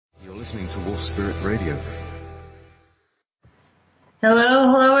listening to Wolf Spirit Radio.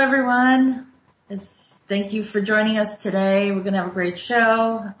 Hello everyone. Thank you for joining us today. We're going to have a great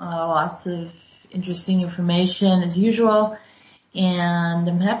show, lots of interesting information as usual, and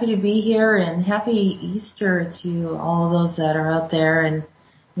I'm happy to be here, and happy Easter to all of those that are out there and,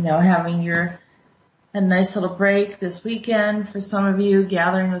 having a nice little break this weekend for some of you,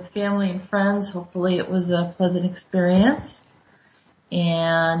 gathering with family and friends. Hopefully it was a pleasant experience,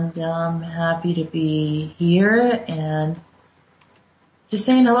 and I'm happy to be here and just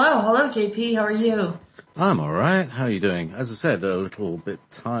saying hello. Hello, JP. How are you? I'm all right. How are you doing? As I said, a little bit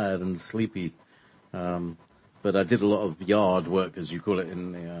tired and sleepy, but I did a lot of yard work, as you call it,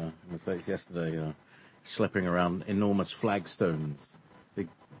 in the States yesterday, schlepping around enormous flagstones,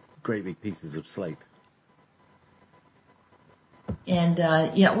 great big pieces of slate. And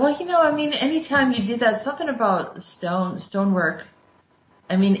anytime you do that, something about stonework,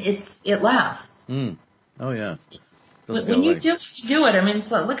 it lasts. Oh yeah. When you do it,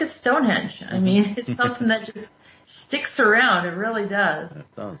 so look at Stonehenge. It's something that just sticks around. It really does. It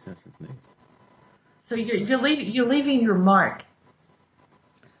does, yes, it does. So you're leaving your mark.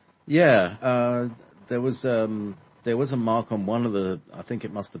 Yeah, there was a mark on one of I think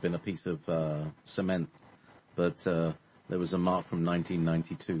it must have been a piece of cement, but there was a mark from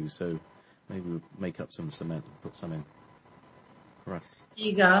 1992. So maybe we'll make up some cement and put some in for us. There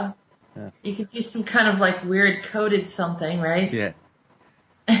you go. Yes. You could do some kind of weird coated something, right? Yeah.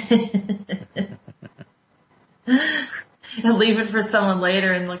 And leave it for someone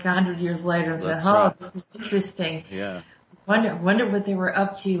later and 100 years later and say, right. This is interesting. Yeah. Wonder what they were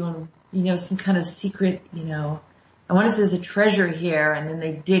up to, and, some kind of secret, I wonder if there's a treasure here, and then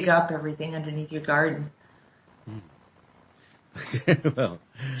they dig up everything underneath your garden. Well,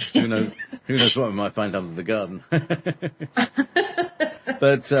 who knows what we might find under the garden.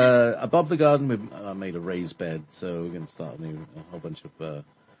 But above the garden, I made a raised bed, so we're going to start a whole bunch of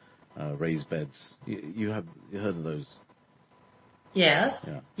raised beds. You heard of those? Yes.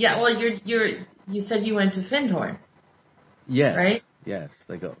 Yeah. Well, you said you went to Findhorn. Yes. Right. Yes,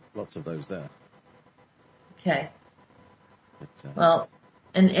 they got lots of those there. Okay. But, well,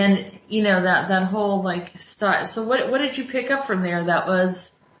 and that whole style. So what did you pick up from there? That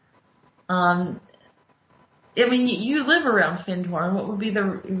was, you live around Findhorn. What would be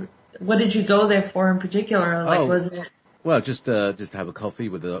what did you go there for in particular? Was it? Well, just to have a coffee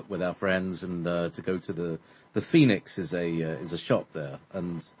with our friends, and to go to the Phoenix is a shop there,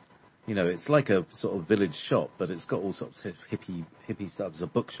 and it's like a sort of village shop, but it's got all sorts of hippie stuff. It's a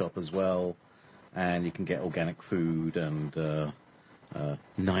bookshop as well, and you can get organic food and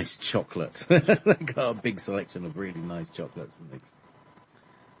nice chocolate. They got a big selection of really nice chocolates and things.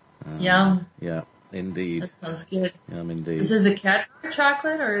 Yum. Yeah, indeed. That sounds good. Yum, indeed. Is it Cadbury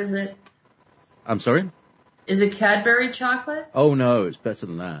chocolate, or is it? I'm sorry? Is it Cadbury chocolate? Oh no, it's better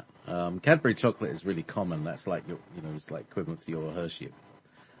than that. Cadbury chocolate is really common. That's like it's like equivalent to your Hershey.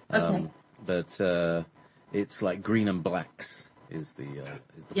 Okay. But it's like green and blacks is the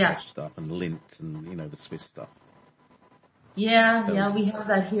fresh stuff, and Lindt and the Swiss stuff. Yeah, we have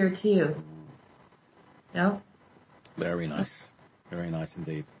that here too. Yep. Very nice. Very nice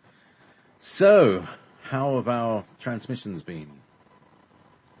indeed. So, how have our transmissions been?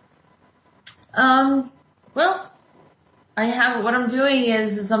 Well, what I'm doing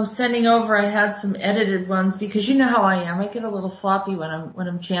is I'm sending over, I had some edited ones, because you know how I am. I get a little sloppy when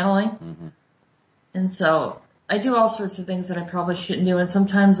I'm channeling. Mm-hmm. And so I do all sorts of things that I probably shouldn't do, and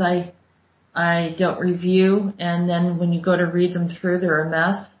sometimes I don't review, and then when you go to read them through, they're a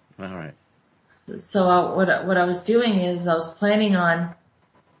mess. All right. So what I was doing is I was planning on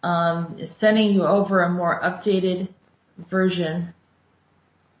sending you over a more updated version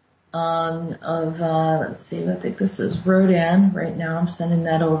of let's see, I think this is Rhodan right now. I'm sending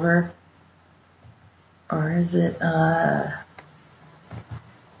that over, or is it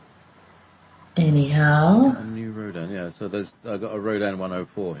anyhow? A new Rhodan, yeah. So I got a Rhodan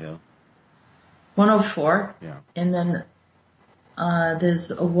 104 here. 104. Yeah. And then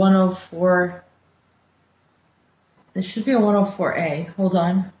there's a 104. There should be a 104A. Hold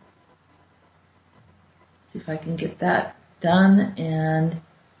on. Let's see if I can get that done.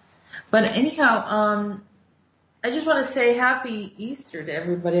 But anyhow, I just want to say happy Easter to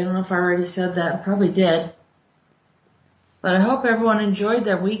everybody. I don't know if I already said that. I probably did. But I hope everyone enjoyed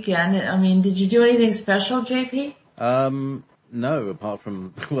their weekend. Did you do anything special, JP? No, apart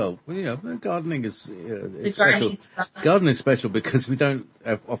from, gardening is it's gardening special. Gardening is special because we don't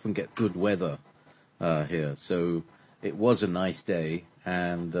often get good weather here. So it was a nice day,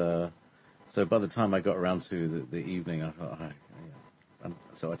 and so by the time I got around to the evening, I thought, And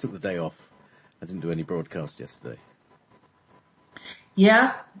so I took the day off. I didn't do any broadcast yesterday.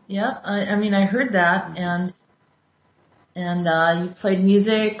 Yeah. I mean, I heard that, and you played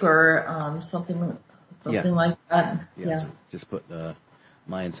music or something like that. Yeah. Just put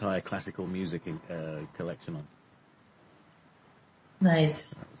my entire classical music collection on. Nice.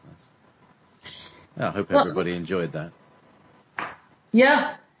 That was nice. I hope everybody enjoyed that.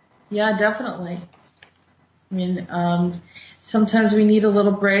 Yeah, definitely. I mean, sometimes we need a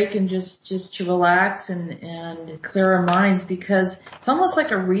little break and just to relax and clear our minds, because it's almost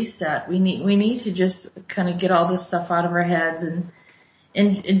like a reset. We need to just kind of get all this stuff out of our heads and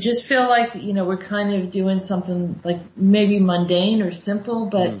just feel like, we're kind of doing something like maybe mundane or simple,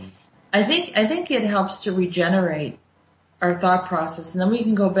 but I think it helps to regenerate our thought process, and then we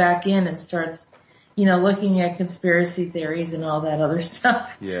can go back in and start, looking at conspiracy theories and all that other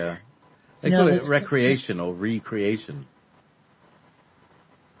stuff. Yeah. They call it recreation or recreation.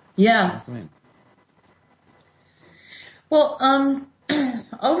 Yeah. That's what I mean. Well,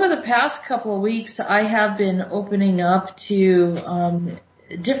 over the past couple of weeks, I have been opening up to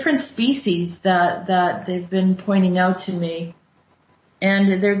different species that they've been pointing out to me,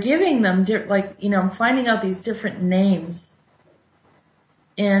 and they're giving them I'm finding out these different names.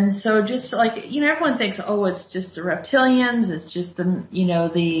 And so just like, everyone thinks, oh, it's just the reptilians, it's just the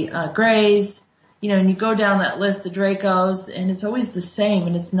greys, and you go down that list, the Dracos, and it's always the same,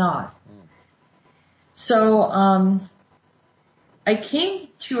 and it's not. So, I came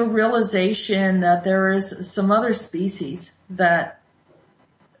to a realization that there is some other species that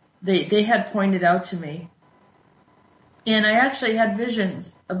they had pointed out to me. And I actually had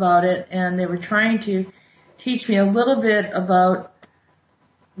visions about it, and they were trying to teach me a little bit about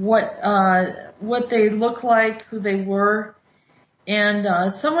what they look like, who they were.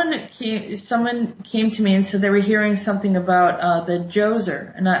 And someone came to me and said they were hearing something about the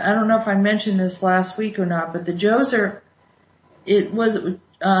Djoser. And I don't know if I mentioned this last week or not, but the Djoser,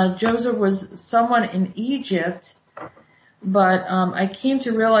 Djoser was someone in Egypt, but I came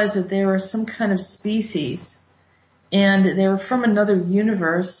to realize that they were some kind of species, and they were from another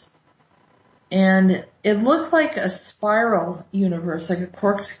universe. And it looked like a spiral universe, like a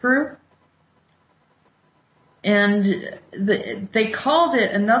corkscrew. And they called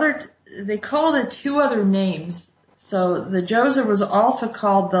it two other names. So the Djoser was also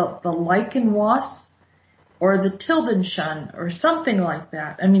called the Lichenwas or the Tildenshun or something like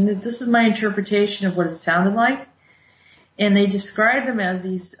that. I mean, this is my interpretation of what it sounded like. And they described them as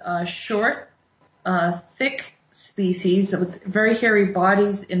these short, thick species with very hairy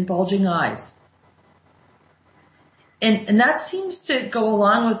bodies and bulging eyes. And that seems to go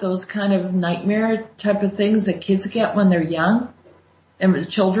along with those kind of nightmare type of things that kids get when they're young. And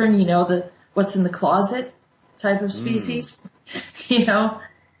with children, the what's in the closet type of species. Kind of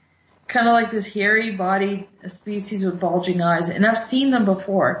like this hairy body species with bulging eyes. And I've seen them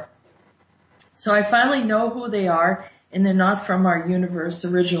before. So I finally know who they are, and they're not from our universe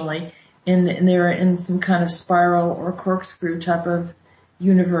originally. And they're in some kind of spiral or corkscrew type of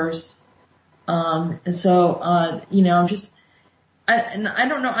universe. And so, I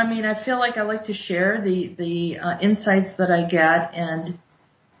don't know. I mean, I feel like I like to share the insights that I get and,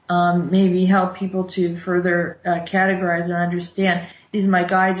 maybe help people to further, categorize or understand. My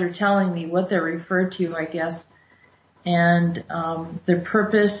guides are telling me what they're referred to, I guess. And, the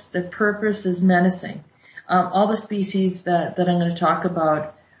purpose is menacing. All the species that I'm going to talk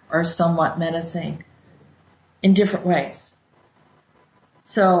about are somewhat menacing in different ways.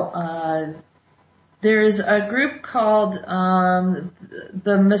 So, there's a group called the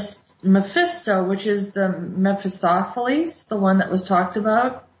Mephisto, which is the Mephistopheles, the one that was talked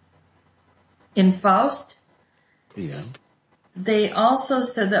about in Faust. Yeah. They also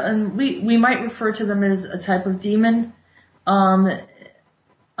said that, and we might refer to them as a type of demon.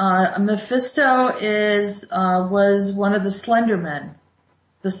 Mephisto was one of the Slendermen,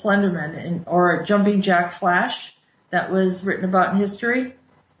 or Jumping Jack Flash, that was written about in history.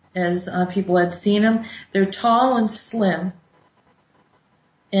 As people had seen them. They're tall and slim,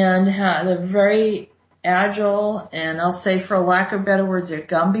 and they're very agile, and I'll say, for lack of better words, they're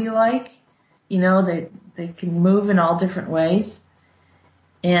Gumby-like. They can move in all different ways.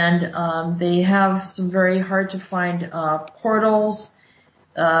 And they have some very hard to find portals.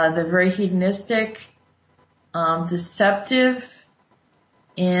 They're very hedonistic, deceptive,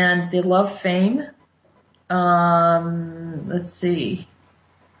 and they love fame. Let's see.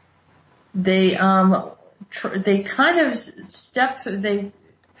 They kind of they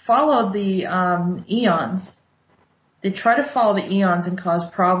followed the, eons. They try to follow the eons and cause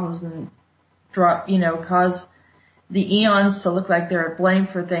problems and cause, the eons to look like they're blamed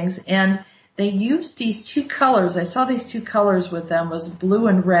for things. And they used these two colors. I saw these two colors with them, was blue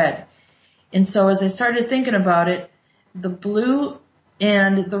and red. And so as I started thinking about it, the blue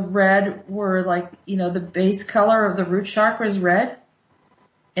and the red were like, the base color of the root chakra is red.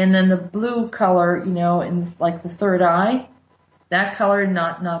 And then the blue color, in like the third eye, that color,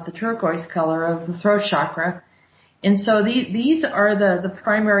 not the turquoise color of the throat chakra. And so these are the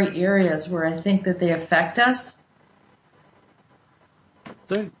primary areas where I think that they affect us.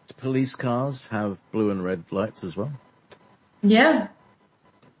 Don't police cars have blue and red lights as well? Yeah.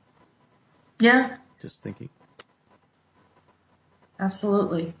 Yeah. Just thinking.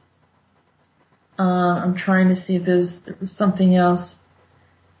 Absolutely. I'm trying to see if there was something else.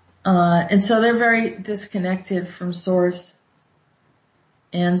 And so they're very disconnected from source.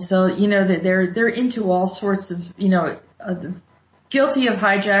 And so, that they're into all sorts of, guilty of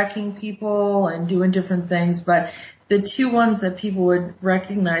hijacking people and doing different things. But the two ones that people would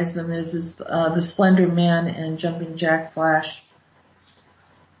recognize them is the Slender Man and Jumping Jack Flash.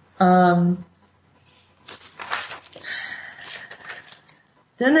 Then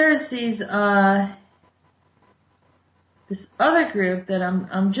there's this other group that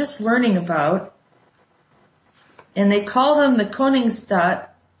I'm just learning about, and they call them the Koningsstadt,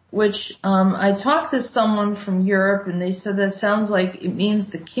 which I talked to someone from Europe, and they said that sounds like it means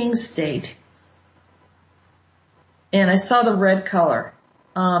the king state. And I saw the red color.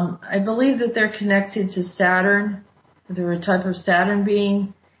 I believe that they're connected to Saturn. They're a type of Saturn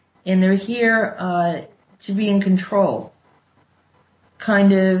being, and they're here to be in control.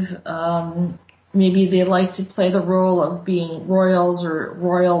 Kind of, maybe they like to play the role of being royals or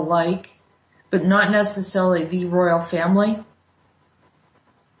royal-like, but not necessarily the royal family.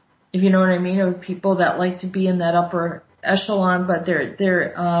 If you know what I mean, or people that like to be in that upper echelon, but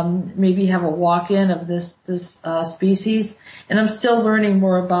they're maybe have a walk-in of this species. And I'm still learning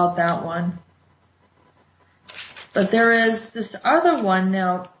more about that one. But there is this other one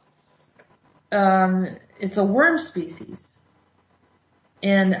now. It's a worm species.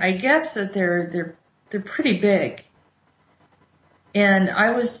 And I guess that they're pretty big. And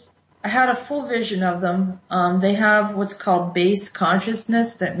I had a full vision of them. They have what's called base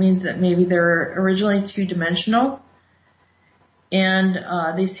consciousness. That means that maybe they're originally two-dimensional.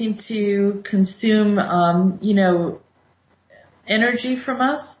 And they seem to consume, energy from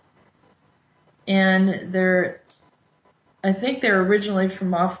us. And I think they're originally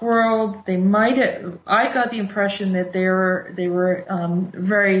from off-world. They I got the impression that they were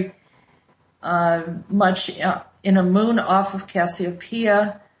very much in a moon off of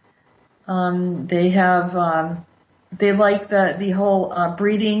Cassiopeia. They like the whole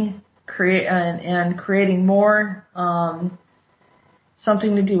breeding, creating more,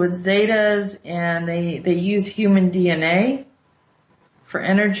 something to do with zetas, and they use human DNA for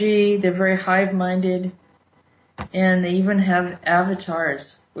energy. They're very hive-minded, and they even have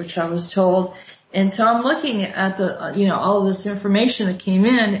avatars, which I was told. And so I'm looking at all of this information that came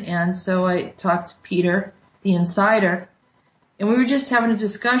in, and so I talked to Peter, the insider, and we were just having a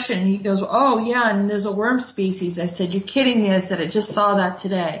discussion, and he goes, oh yeah, and there's a worm species. I said, you're kidding me. I said, I just saw that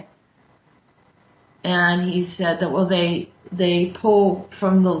today. And he said that, well, they pull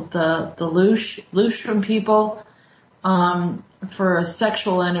from the loosh from people, for a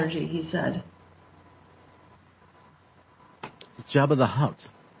sexual energy, he said. Jabba the Hutt.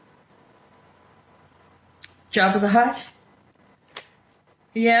 Jabba the Hutt?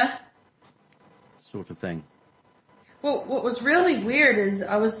 Yeah. Sort of thing. Well, what was really weird is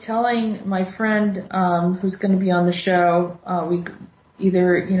I was telling my friend, who's going to be on the show, I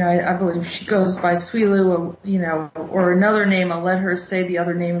believe she goes by Swilu, or another name. I'll let her say the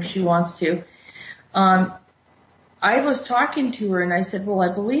other name if she wants to. I was talking to her and I said, well,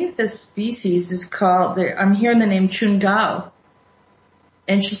 I believe this species is called, I'm hearing the name Chungao.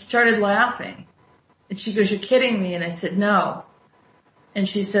 And she started laughing. And she goes, you're kidding me. And I said, no. And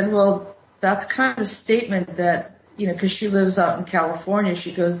she said, well, that's kind of a statement that, cause she lives out in California.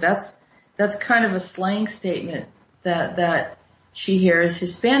 She goes, that's kind of a slang statement that she hears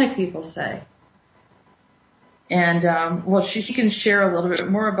Hispanic people say. And, she can share a little bit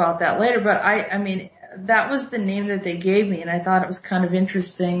more about that later, but I mean, that was the name that they gave me, and I thought it was kind of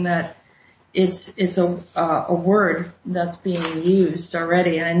interesting that it's a word that's being used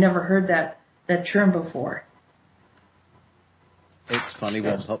already, and I never heard that term before. It's funny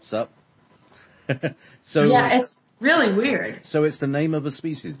what pops up. So yeah, it's really weird. So it's the name of a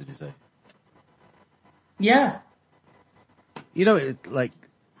species, did you say? Yeah.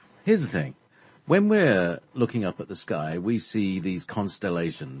 Here's the thing. When we're looking up at the sky, we see these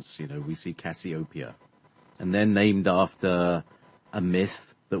constellations, we see Cassiopeia. and they're named after a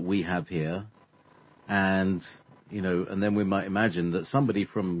myth that we have here. And, and then we might imagine that somebody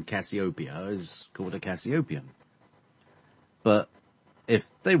from Cassiopeia is called a Cassiopean. But if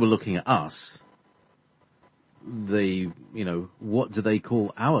they were looking at us, what do they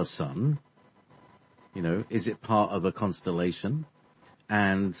call our sun? Is it part of a constellation?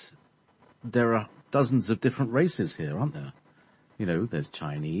 And there are dozens of different races here, aren't there? There's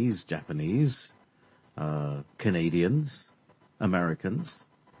Chinese, Japanese, Canadians, Americans,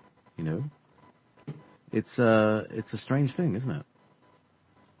 It's a strange thing, isn't it?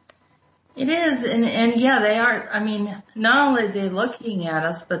 It is, and yeah, they are. I mean, not only are they looking at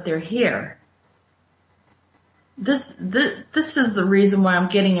us, but they're here. This is the reason why I'm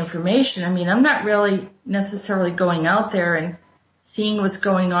getting information. I mean, I'm not really necessarily going out there and seeing what's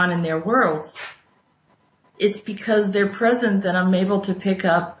going on in their worlds. It's because they're present that I'm able to pick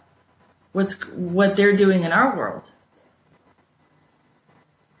up what they're doing in our world.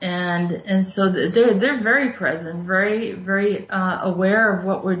 And so they're very present, very, very, aware of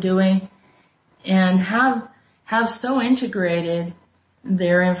what we're doing, and have so integrated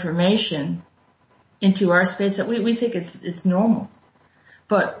their information into our space that we think it's normal.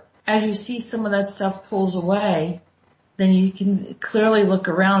 But as you see some of that stuff pulls away, then you can clearly look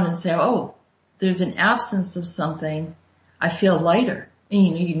around and say, oh, there's an absence of something. I feel lighter.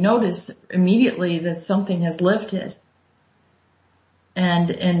 And you notice immediately that something has lifted.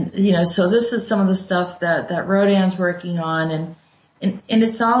 And so this is some of the stuff that Rhodan's working on, and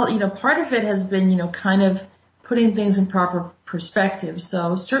it's all, part of it has been, kind of putting things in proper perspective.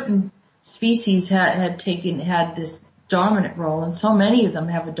 So certain species had this dominant role, and so many of them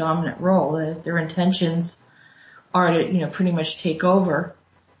have a dominant role. Their intentions are to, pretty much take over.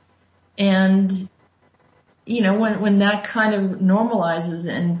 And, when that kind of normalizes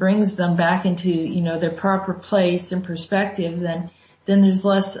and brings them back into, their proper place and perspective, then there's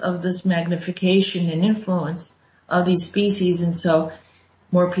less of this magnification and influence of these species, and so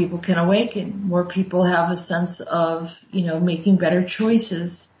more people can awaken. More people have a sense of, making better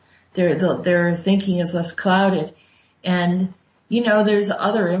choices. Their thinking is less clouded. And, there's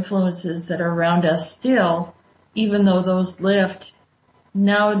other influences that are around us still, even though those lift.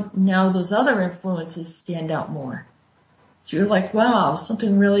 Now those other influences stand out more. So you're like, wow,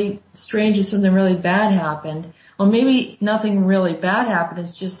 something really strange or something really bad happened. Well, maybe nothing really bad happened.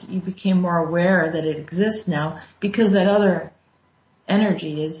 It's just you became more aware that it exists now because that other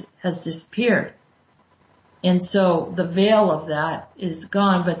energy has disappeared. And so the veil of that is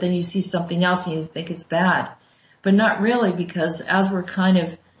gone, but then you see something else and you think it's bad. But not really, because as we're kind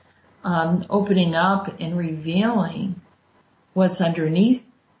of opening up and revealing what's underneath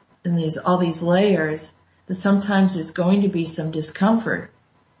in all these layers, that sometimes there's going to be some discomfort.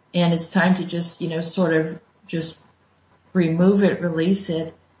 And it's time to just, sort of just remove it, release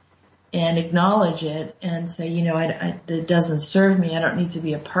it, and acknowledge it and say, it doesn't serve me. I don't need to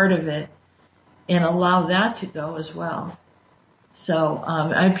be a part of it, and allow that to go as well.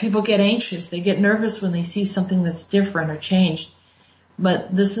 So, people get anxious. They get nervous when they see something that's different or changed.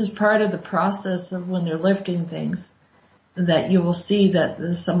 But this is part of the process of when they're lifting things, that you will see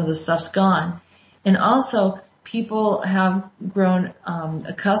that some of the stuff's gone. And also, people have grown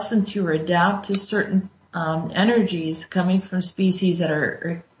accustomed to or adapt to certain energies coming from species that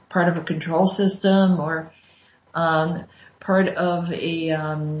are part of a control system or part of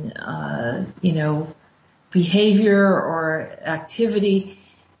a behavior or activity,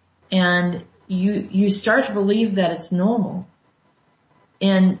 and you start to believe that it's normal.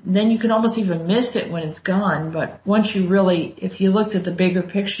 And then you can almost even miss it when it's gone. But once you really, if you looked at the bigger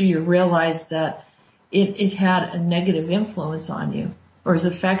picture, you realize that it had a negative influence on you, or is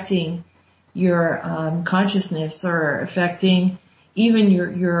affecting your consciousness, or affecting even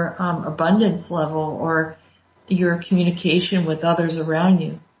your abundance level, or your communication with others around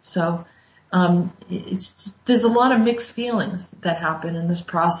you. So there's a lot of mixed feelings that happen in this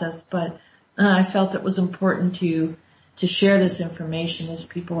process, but I felt it was important to share this information as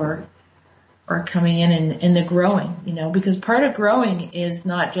people are coming in and they're growing, because part of growing is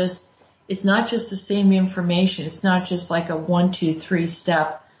it's not just the same information. It's not just like a 1, 2, 3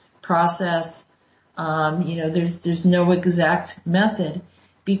 step process. There's no exact method,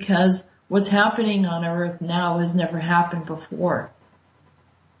 because what's happening on Earth now has never happened before.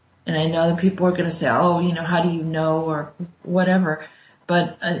 And I know that people are going to say, oh, how do you know, or whatever.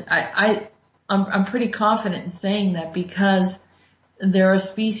 But I'm pretty confident in saying that, because there are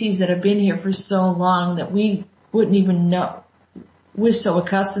species that have been here for so long that we wouldn't even know. We're so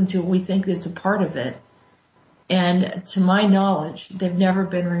accustomed to it, we think it's a part of it. And to my knowledge, they've never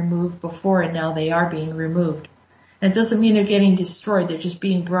been removed before, and now they are being removed. And it doesn't mean they're getting destroyed. They're just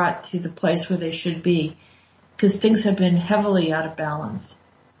being brought to the place where they should be, because things have been heavily out of balance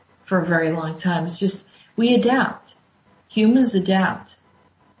for a very long time. It's just, we adapt. Humans adapt.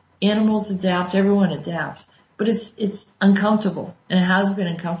 Animals adapt. Everyone adapts. But it's uncomfortable, and it has been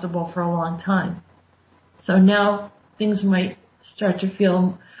uncomfortable for a long time. So now things might start to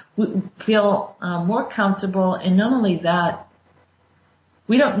feel more comfortable, and not only that,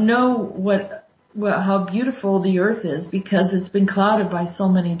 we don't know how beautiful the earth is because it's been clouded by so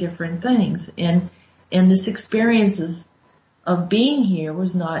many different things, and this experience of being here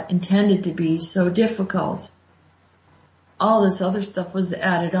was not intended to be so difficult. All this other stuff was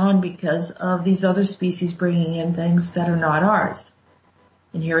added on because of these other species bringing in things that are not ours.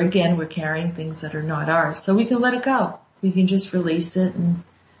 And here again, we're carrying things that are not ours. So we can let it go. We can just release it and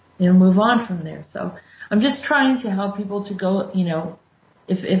move on from there. So I'm just trying to help people to go,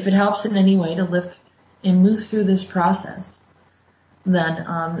 if it helps in any way to lift and move through this process, then,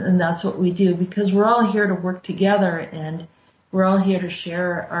 and that's what we do, because we're all here to work together, and we're all here to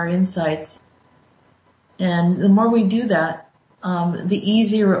share our insights. And the more we do that, the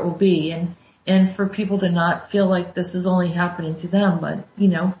easier it will be, and for people to not feel like this is only happening to them, but,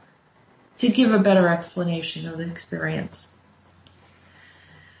 to give a better explanation of the experience.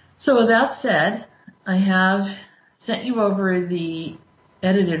 So with that said, I have sent you over the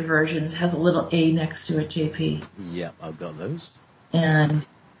edited versions. It has a little A next to it, JP. Yeah, I've got those. And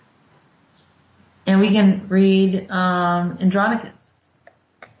we can read Andronicus.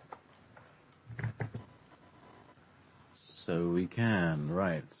 So we can,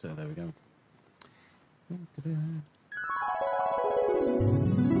 right, so there we go.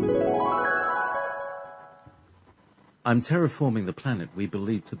 I'm terraforming the planet we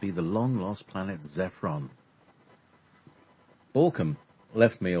believe to be the long-lost planet Zephron. Borkham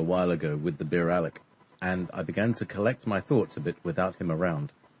left me a while ago with the Biralic, and I began to collect my thoughts a bit without him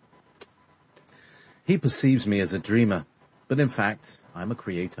around. He perceives me as a dreamer, but in fact, I'm a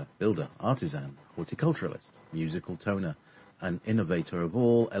creator, builder, artisan, horticulturalist, musical toner, an innovator of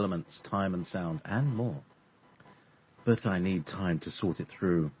all elements, time and sound, and more. But I need time to sort it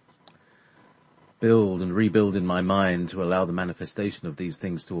through. Build and rebuild in my mind to allow the manifestation of these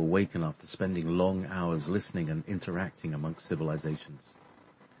things to awaken after spending long hours listening and interacting amongst civilizations.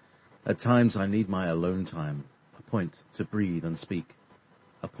 At times I need my alone time, a point to breathe and speak,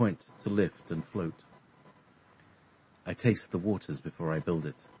 a point to lift and float. I taste the waters before I build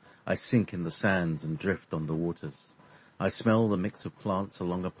it. I sink in the sands and drift on the waters. I smell the mix of plants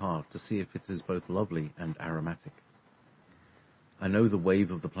along a path to see if it is both lovely and aromatic. I know the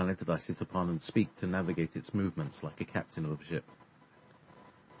wave of the planet that I sit upon and speak to navigate its movements like a captain of a ship.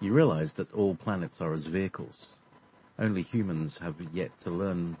 You realize that all planets are as vehicles. Only humans have yet to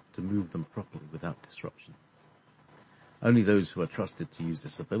learn to move them properly without disruption. Only those who are trusted to use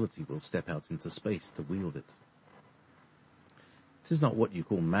this ability will step out into space to wield it. It is not what you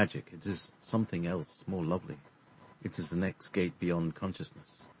call magic. It is something else, more lovely. It is the next gate beyond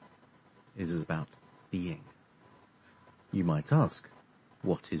consciousness. It is about being. You might ask,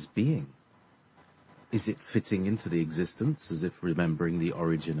 what is being? Is it fitting into the existence as if remembering the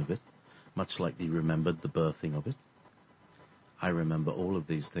origin of it, much like you remembered the birthing of it? I remember all of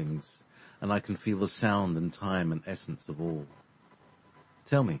these things, and I can feel the sound and time and essence of all.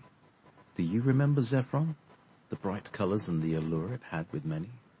 Tell me, do you remember Zephron? The bright colors and the allure it had with many?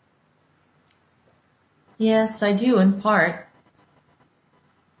 Yes, I do, in part.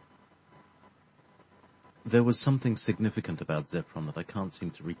 There was something significant about Zephron that I can't seem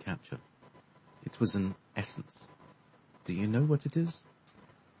to recapture. It was an essence. Do you know what it is?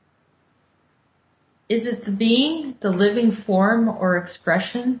 Is it the being, the living form or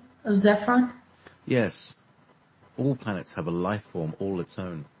expression of Zephron? Yes. All planets have a life form all its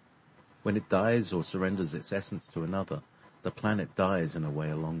own. When it dies or surrenders its essence to another, the planet dies in a way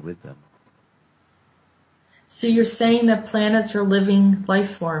along with them. So you're saying that planets are living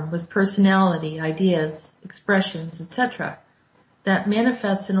life form with personality, ideas, expressions, etc. that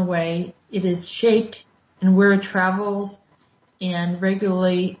manifests in a way it is shaped and where it travels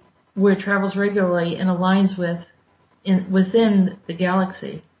regularly and aligns within the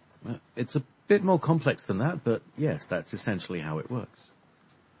galaxy. It's a bit more complex than that, but yes, that's essentially how it works.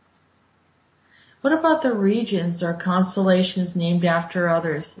 What about the regions or constellations named after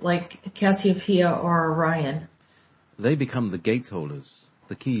others, like Cassiopeia or Orion? They become the gate holders.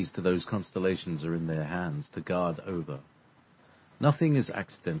 The keys to those constellations are in their hands to guard over. Nothing is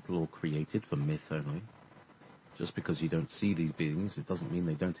accidental or created for myth only. Just because you don't see these beings, it doesn't mean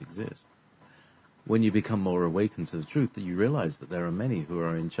they don't exist. When you become more awakened to the truth, that you realize that there are many who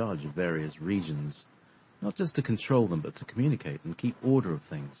are in charge of various regions, not just to control them, but to communicate and keep order of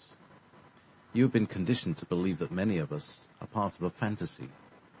things. You have been conditioned to believe that many of us are part of a fantasy,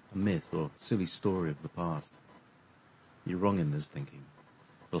 a myth, or silly story of the past. You're wrong in this thinking.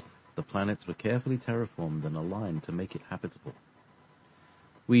 The planets were carefully terraformed and aligned to make it habitable.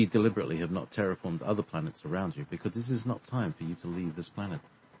 We deliberately have not terraformed other planets around you because this is not time for you to leave this planet.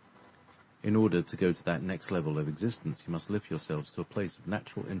 In order to go to that next level of existence, you must lift yourselves to a place of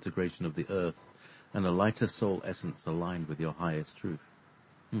natural integration of the earth and a lighter soul essence aligned with your highest truth.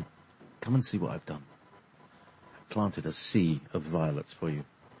 Come and see what I've done. I've planted a sea of violets for you.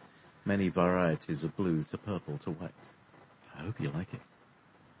 Many varieties of blue to purple to white. I hope you like it.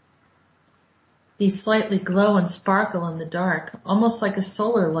 These slightly glow and sparkle in the dark, almost like a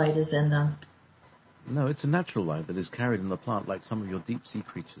solar light is in them. No, it's a natural light that is carried in the plant like some of your deep-sea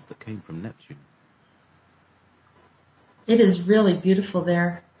creatures that came from Neptune. It is really beautiful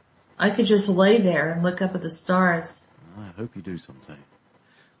there. I could just lay there and look up at the stars. I hope you do someday.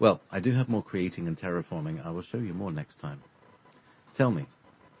 Well, I do have more creating and terraforming. I will show you more next time. Tell me,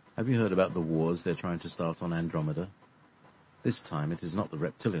 have you heard about the wars they're trying to start on Andromeda? This time it is not the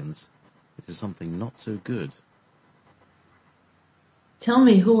reptilians. It is something not so good. Tell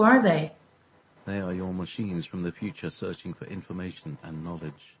me, who are they? They are your machines from the future searching for information and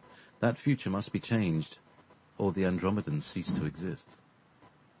knowledge. That future must be changed, or the Andromedans cease to exist.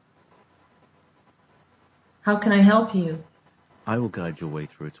 How can I help you? I will guide your way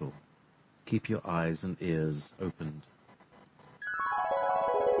through it all. Keep your eyes and ears opened.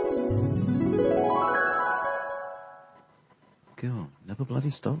 God, never bloody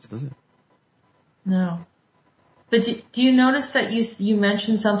stops, does it? No. But do you notice that you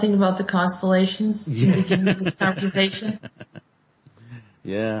mentioned something about the constellations in the beginning of this conversation?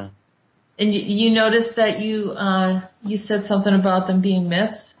 Yeah. And you noticed that you said something about them being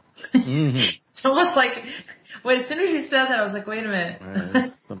myths? Mm-hmm. It's almost like, as soon as you said that, I was like, wait a minute.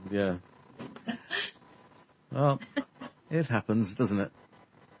 Yeah. Well, it happens, doesn't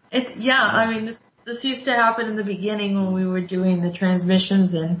it? Yeah, I mean, this used to happen in the beginning when we were doing the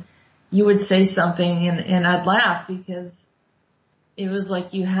transmissions, and you would say something and I'd laugh because it was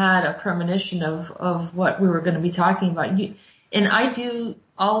like you had a premonition of what we were going to be talking about. And I do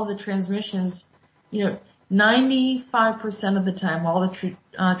all of the transmissions, 95% of the time, all the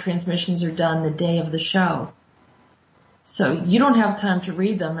transmissions are done the day of the show. So you don't have time to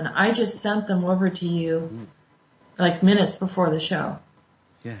read them, and I just sent them over to you like minutes before the show.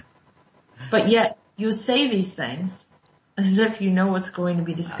 Yeah. But yet you say these things as if you know what's going to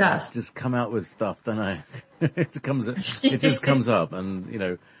be discussed. I just come out with stuff, don't I? It just comes up,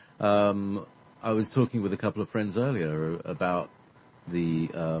 and I was talking with a couple of friends earlier about the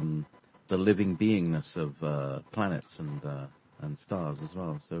living beingness of planets and stars as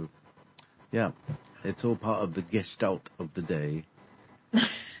well. So, yeah, it's all part of the gestalt of the day.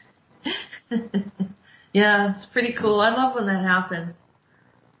 Yeah, it's pretty cool. I love when that happens.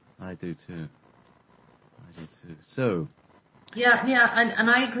 I do too. So. Yeah, and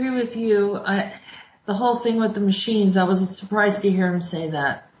I agree with you. The whole thing with the machines, I was surprised to hear him say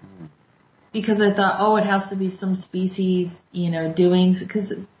that. Because I thought, it has to be some species, doings,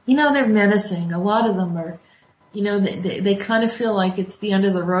 because, they're menacing. A lot of them are, they kind of feel like it's the end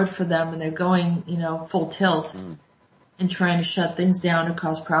of the road for them, and they're going, full tilt and trying to shut things down and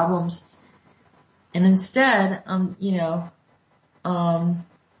cause problems. And instead,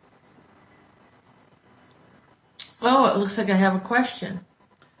 it looks like I have a question.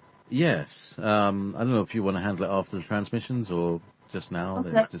 Yes. I don't know if you want to handle it after the transmissions or just now.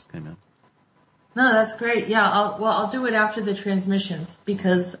 Okay. That just came out. No, that's great. Yeah, I'll do it after the transmissions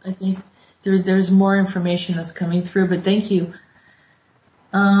because I think there's more information that's coming through, but thank you.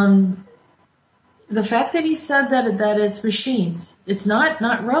 The fact that he said that it's machines, it's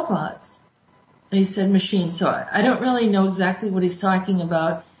not robots. He said machines, so I don't really know exactly what he's talking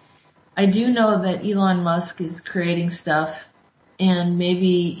about. I do know that Elon Musk is creating stuff, and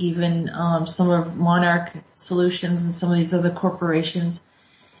maybe even some of Monarch Solutions and some of these other corporations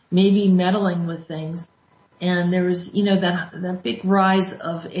maybe meddling with things. And there was, that big rise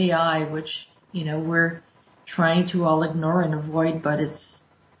of AI, which, we're trying to all ignore and avoid, but it's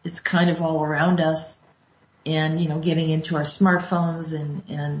kind of all around us, and, getting into our smartphones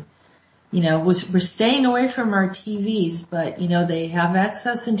and we're staying away from our TVs, but, they have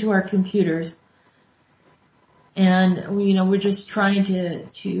access into our computers. And, we're just trying to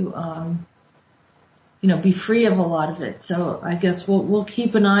be free of a lot of it. So I guess we'll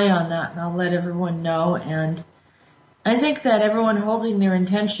keep an eye on that, and I'll let everyone know. And I think that everyone holding their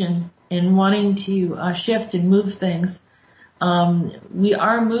intention and wanting to shift and move things. We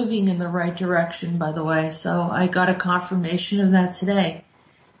are moving in the right direction, by the way, so I got a confirmation of that today.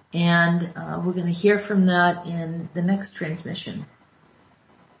 And we're going to hear from that in the next transmission.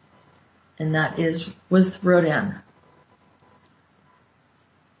 And that is with Rhodan.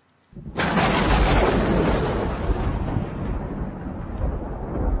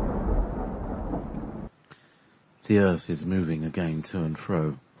 The earth is moving again to and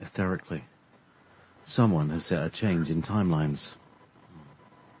fro, etherically. Someone has set a change in timelines.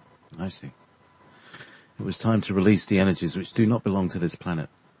 I see. It was time to release the energies which do not belong to this planet.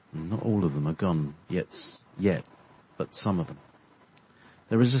 Not all of them are gone yet, but some of them.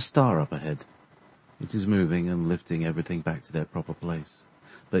 There is a star up ahead. It is moving and lifting everything back to their proper place.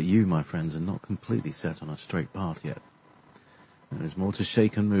 But you, my friends, are not completely set on a straight path yet. There is more to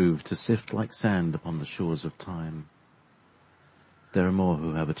shake and move, to sift like sand upon the shores of time. There are more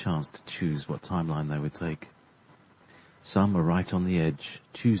who have a chance to choose what timeline they would take. Some are right on the edge,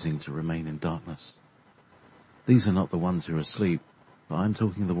 choosing to remain in darkness. These are not the ones who are asleep, but I'm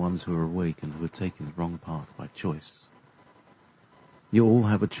talking the ones who are awake and who are taking the wrong path by choice. You all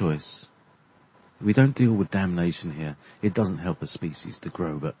have a choice. We don't deal with damnation here. It doesn't help a species to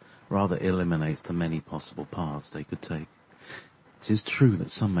grow, but rather eliminates the many possible paths they could take. It is true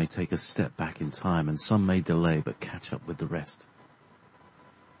that some may take a step back in time and some may delay but catch up with the rest.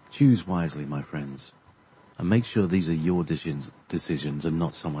 Choose wisely, my friends, and make sure these are your decisions and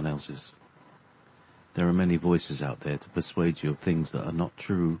not someone else's. There are many voices out there to persuade you of things that are not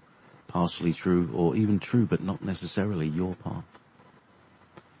true, partially true, or even true but not necessarily your path.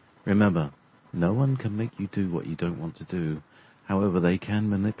 Remember, no one can make you do what you don't want to do. However, they can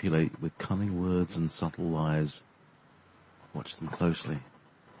manipulate with cunning words and subtle lies. Watch them closely.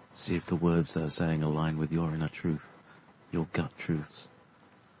 See if the words they're saying align with your inner truth, your gut truths,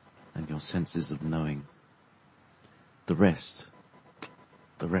 and your senses of knowing. The rest,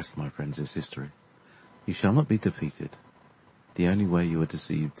 my friends, is history. You shall not be defeated. The only way you are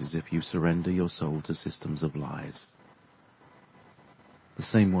deceived is if you surrender your soul to systems of lies. The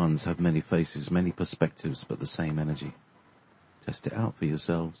same ones have many faces, many perspectives, but the same energy. Test it out for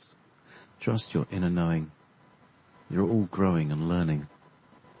yourselves. Trust your inner knowing. You're all growing and learning.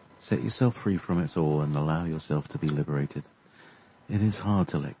 Set yourself free from it all and allow yourself to be liberated. It is hard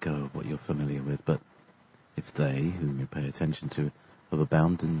to let go of what you're familiar with, but if they, whom you pay attention to, have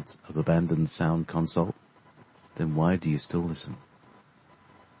abandoned sound consult, then why do you still listen?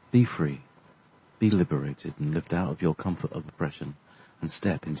 Be free, be liberated, and lift out of your comfort of oppression and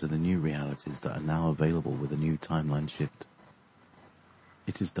step into the new realities that are now available with a new timeline shift.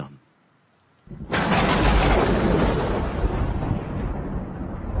 It is done.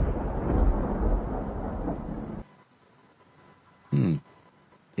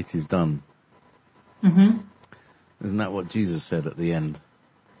 It is done. Mm-hmm. Isn't that what Jesus said at the end?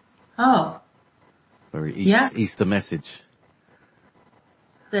 Oh. Very yeah. Easter message.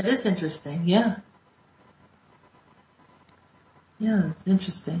 That is interesting, yeah. Yeah, that's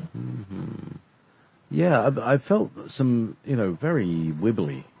interesting. Mm-hmm. Yeah, I felt some, very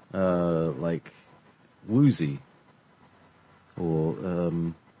wibbly, like woozy,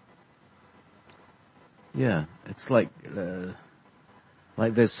 or, it's like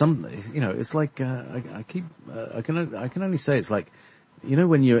there's some, it's like, I can only say it's like,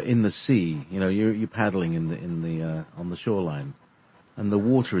 when you're in the sea, you're paddling in the on the shoreline, and the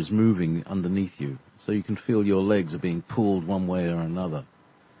water is moving underneath you, so you can feel your legs are being pulled one way or another.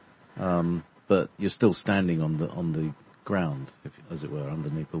 But you're still standing on the ground, as it were,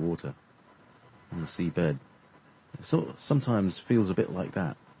 underneath the water, on the seabed. It sort of sometimes feels a bit like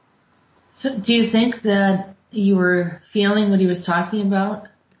that. So do you think that you were feeling what he was talking about?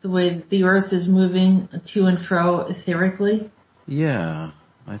 The way that the earth is moving to and fro etherically? Yeah,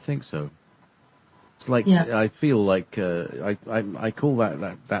 I think so. It's like, I feel like, I call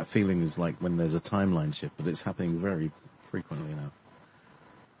that feeling is like when there's a timeline shift, but it's happening very frequently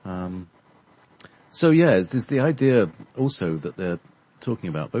now. So yeah, it's the idea also that they're talking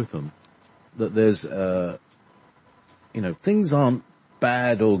about, both of them, that there's, things aren't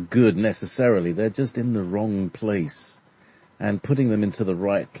bad or good necessarily. They're just in the wrong place, and putting them into the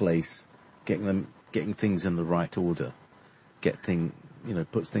right place, getting things in the right order,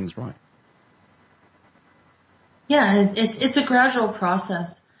 puts things right. Yeah, it's a gradual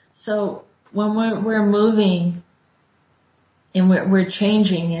process. So when we're moving and we're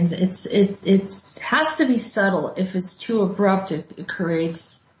changing, and it has to be subtle. If it's too abrupt, it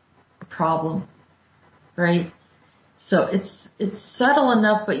creates a problem, right? So it's subtle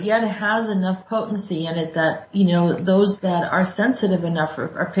enough, but yet it has enough potency in it that, those that are sensitive enough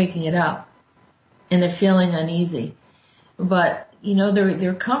are picking it up and they're feeling uneasy. But,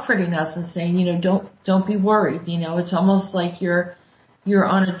 they're comforting us and saying, don't be worried. It's almost like you're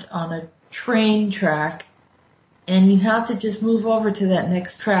on a train track and you have to just move over to that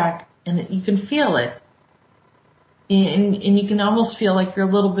next track and you can feel it. And you can almost feel like you're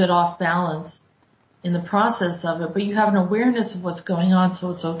a little bit off balance in the process of it, but you have an awareness of what's going on,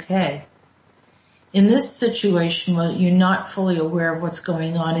 so it's okay. In this situation, well, you're not fully aware of what's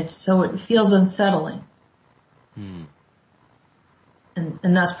going on, so it feels unsettling. And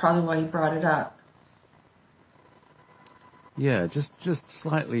that's probably why you brought it up. Yeah, just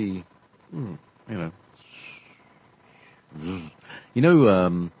slightly, in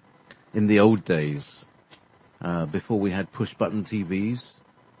the old days, before we had push button TVs,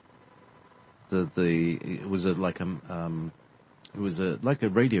 it was like a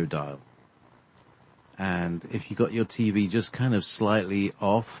radio dial, and if you got your TV just kind of slightly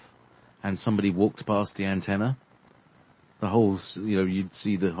off, and somebody walked past the antenna, the whole, you'd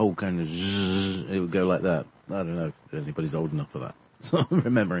see the whole kind of it would go like that. I don't know if anybody's old enough for that. So I'm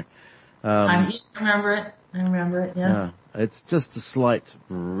remembering. I remember it. Yeah. It's just a slight just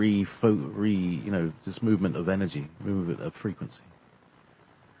movement of energy, movement of frequency.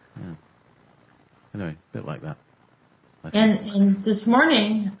 Yeah. Anyway, a bit like that. And this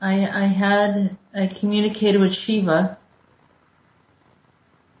morning, I communicated with Shiva,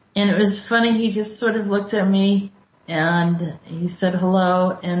 and it was funny. He just sort of looked at me, and he said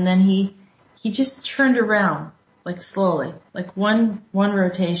hello, and then he just turned around, like slowly, like one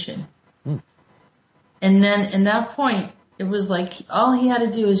rotation. And then in that point, it was like all he had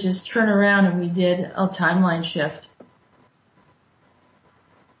to do was just turn around, and we did a timeline shift.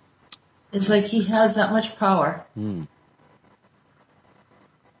 It's like he has that much power. And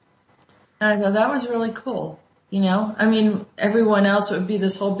I thought that was really cool, I mean, everyone else would be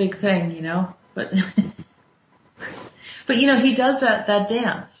this whole big thing, but, but he does that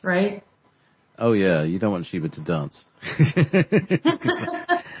dance, right? Oh yeah, you don't want Shiva to dance.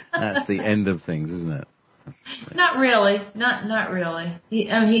 That's the end of things, isn't it? Not really. Not really.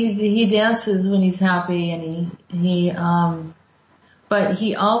 He dances when he's happy, and but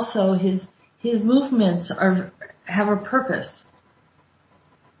he also, his movements have a purpose.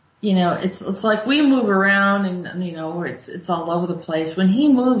 It's like we move around and, it's all over the place. When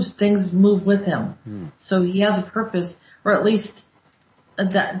he moves, things move with him. So he has a purpose, or at least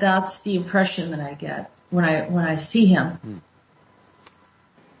that's the impression that I get when I see him.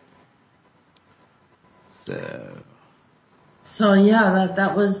 So yeah,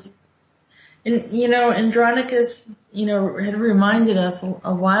 that was, and Andronicus, had reminded us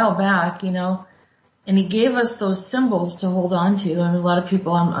a while back, and he gave us those symbols to hold on to. I mean, a lot of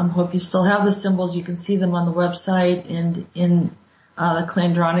people, I hope you still have the symbols. You can see them on the website and in the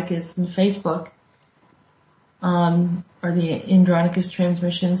Andronicus and Facebook, or the Andronicus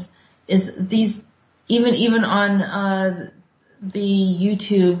transmissions. Is these even on the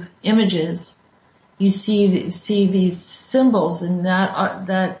YouTube images? You see these symbols, and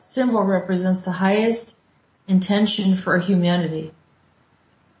that symbol represents the highest intention for humanity.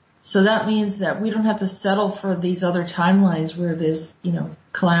 So that means that we don't have to settle for these other timelines where there's,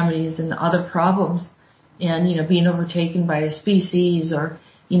 calamities and other problems and, being overtaken by a species or,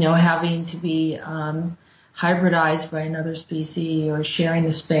 having to be, hybridized by another species or sharing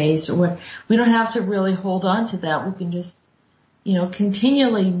the space or what. We don't have to really hold on to that. We can just,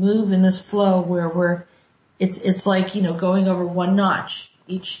 continually move in this flow where it's like, going over one notch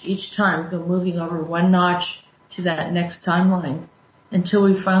each time, moving over one notch to that next timeline, until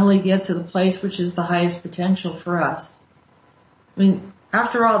we finally get to the place which is the highest potential for us. I mean,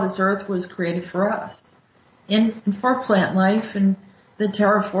 after all, this earth was created for us and for plant life and the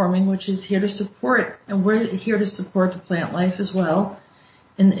terraforming, which is here to support, and we're here to support the plant life as well,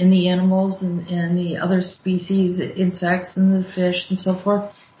 and the animals and the other species, insects and the fish and so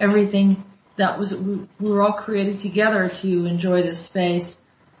forth. Everything we were all created together to enjoy this space.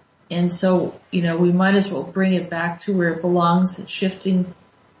 And so, we might as well bring it back to where it belongs, shifting,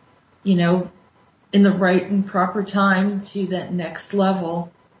 in the right and proper time to that next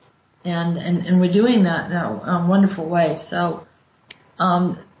level. And we're doing that now in a wonderful way. So,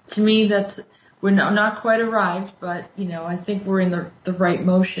 to me, we're not quite arrived, but, I think we're in the right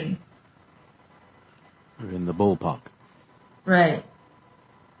motion. We're in the ballpark. Right.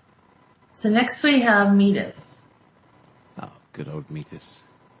 So next we have Meetis. Oh, good old Meetis.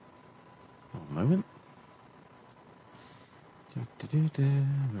 One moment. Where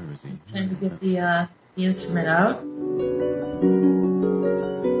is he? Time to get the the instrument out.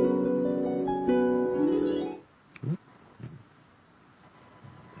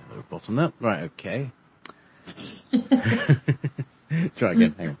 Bottom up. Right, okay. Try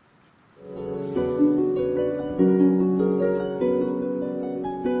again, hang on.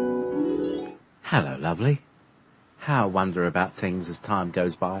 Hello, lovely. How I wonder about things as time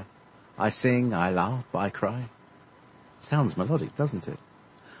goes by. I sing, I laugh, I cry. Sounds melodic, doesn't it?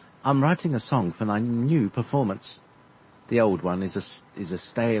 I'm writing a song for my new performance. The old one is as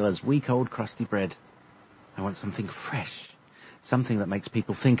stale as week-old crusty bread. I want something fresh, something that makes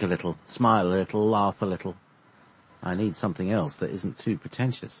people think a little, smile a little, laugh a little. I need something else that isn't too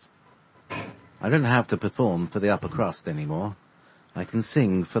pretentious. I don't have to perform for the upper crust anymore. I can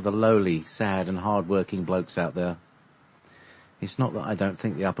sing for the lowly, sad and hard-working blokes out there. It's not that I don't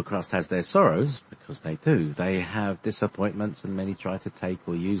think the upper crust has their sorrows, because they do. They have disappointments and many try to take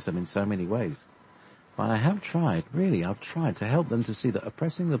or use them in so many ways. But I have tried, really, I've tried to help them to see that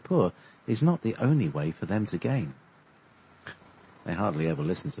oppressing the poor is not the only way for them to gain. They hardly ever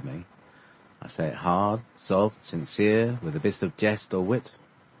listen to me. I say it hard, soft, sincere, with a bit of jest or wit.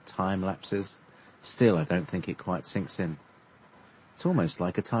 Time lapses. Still, I don't think it quite sinks in. It's almost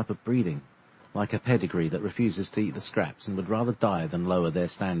like a type of breeding, like a pedigree that refuses to eat the scraps and would rather die than lower their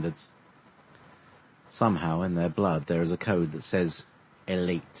standards. Somehow in their blood there is a code that says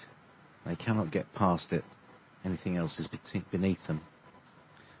elite. They cannot get past it. Anything else is beneath them.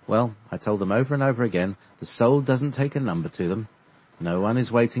 Well, I told them over and over again, the soul doesn't take a number to them. No one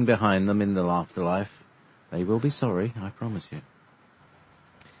is waiting behind them in the afterlife. They will be sorry, I promise you.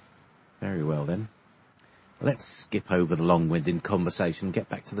 Very well then. Let's skip over the long-winded conversation and get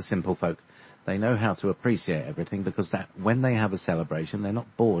back to the simple folk. They know how to appreciate everything because when they have a celebration, they're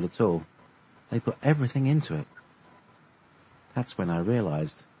not bored at all. They put everything into it. That's when I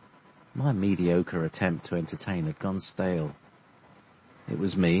realized my mediocre attempt to entertain had gone stale. It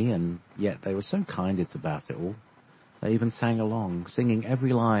was me, and yet they were so candid about it all. They even sang along, singing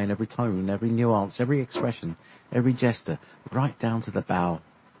every line, every tone, every nuance, every expression, every gesture, right down to the bow.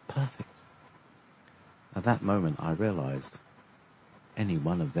 Perfect. At that moment I realized any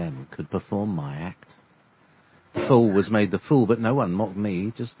one of them could perform my act. The fool was made the fool, but no one mocked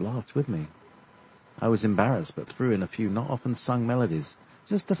me, just laughed with me. I was embarrassed, but threw in a few not often sung melodies,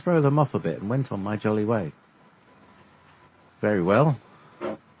 just to throw them off a bit, and went on my jolly way. Very well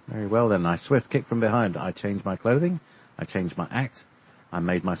then, I swift kicked from behind. I changed my clothing, I changed my act, I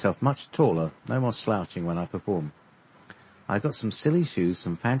made myself much taller, no more slouching when I perform. I got some silly shoes,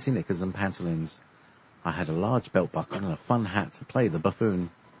 some fancy knickers and pantaloons. I had a large belt buckle and a fun hat to play the buffoon.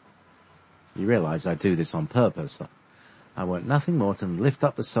 You realise I do this on purpose. I want nothing more than lift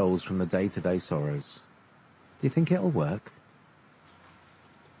up the souls from the day-to-day sorrows. Do you think it'll work?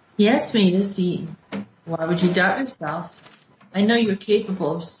 Yes, Meetis. Why would you doubt yourself? I know you're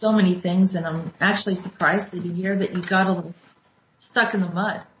capable of so many things, and I'm actually surprised to hear that you got a little stuck in the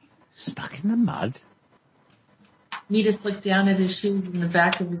mud. Stuck in the mud? Meetis looked down at his shoes and the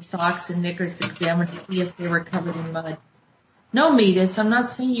back of his socks and knickers, examined to see if they were covered in mud. No, Meetis, I'm not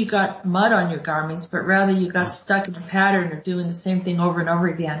saying you got mud on your garments, but rather you got stuck in a pattern of doing the same thing over and over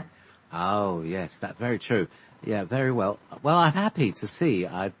again. Oh, yes, that's very true. Yeah, very well. Well, I'm happy to see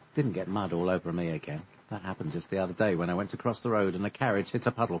I didn't get mud all over me again. That happened just the other day when I went to cross the road and a carriage hit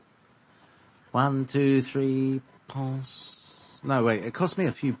a puddle. 1, 2, 3, pause. No, wait, it cost me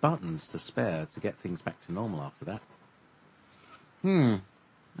a few buttons to spare to get things back to normal after that.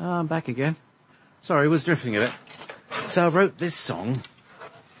 I'm back again. Sorry, was drifting a bit. So I wrote this song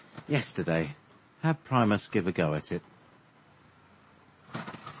yesterday. Have Primus give a go at it.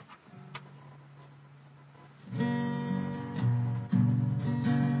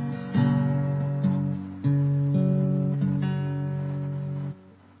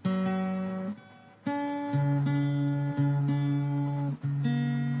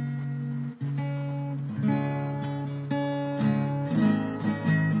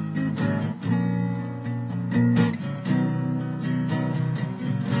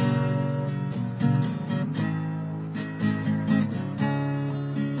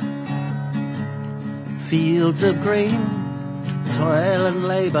 Fields of green, toil and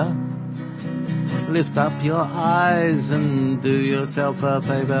labour, lift up your eyes and do yourself a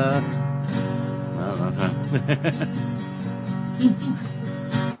favour.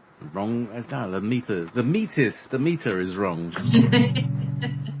 Wrong as now, the meter is wrong. Fields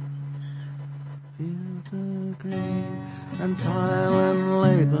of green and toil and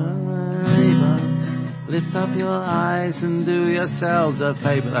labour, lift up your eyes and do yourselves a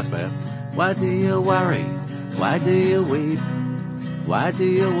favour. That's better. Why do you worry? Why do you weep? Why do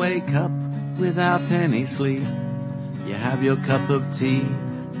you wake up without any sleep. You have your cup of tea,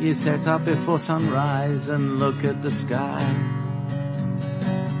 you set up before sunrise and look at the sky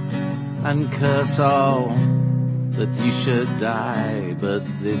and curse all that you should die. But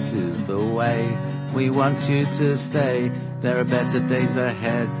this is the way we want you to stay. There are better days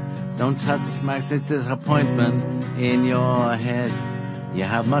ahead. Don't touch massive disappointment in your head. You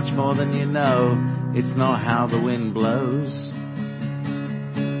have much more than you know. It's not how the wind blows.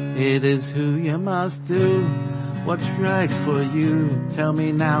 It is who you must do. What's right for you? Tell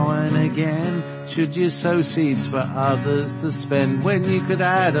me now and again. Should you sow seeds for others to spend when you could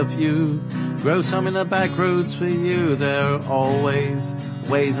add a few? Grow some in the back roads for you. There are always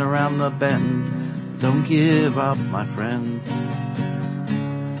ways around the bend. Don't give up, my friend.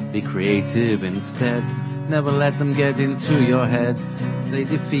 Be creative instead. Never let them get into your head. They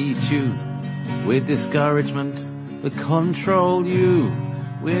defeat you with discouragement. They control you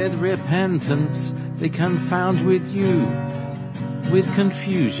with repentance. They confound with you with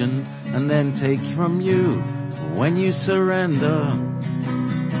confusion and then take from you when you surrender.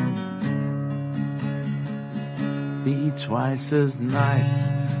 Be twice as nice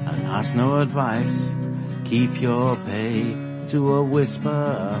and ask no advice. Keep your pay to a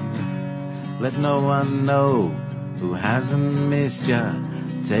whisper. Let no one know who hasn't missed ya.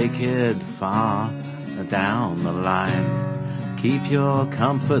 Take it far down the line. Keep your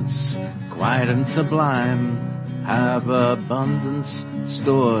comforts quiet and sublime. Have abundance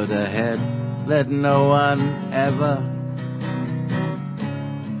stored ahead. Let no one ever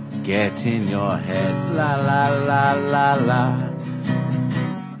get in your head. La la la la la.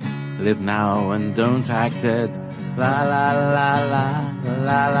 Live now and don't act dead. La la la la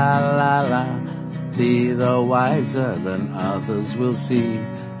la la la la. Be the wiser than others will see.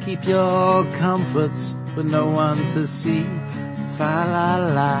 Keep your comforts for no one to see. Fa la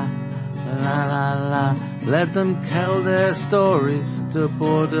la la la la. Let them tell their stories to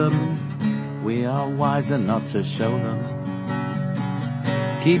boredom. We are wiser not to show them.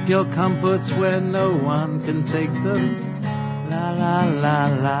 Keep your comforts where no one can take them. La la la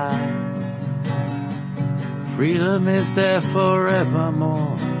la. Freedom is there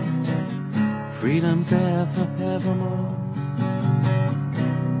forevermore. Freedom's there forevermore.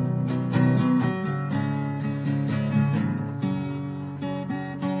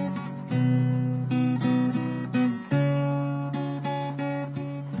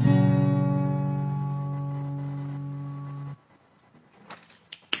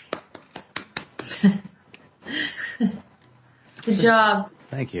 Good job.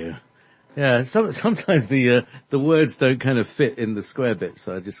 Thank you. Yeah, sometimes the words don't kind of fit in the square bits,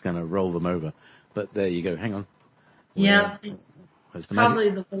 so I just kind of roll them over. But there you go. Hang on. Yeah, it's probably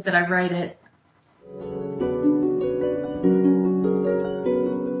the way that I write it.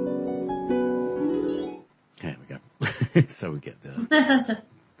 There we go. So we get the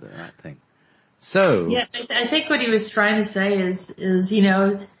right thing. So yeah, I think what he was trying to say is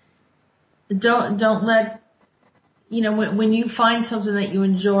don't let. When you find something that you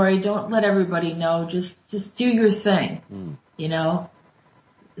enjoy, don't let everybody know. Just do your thing.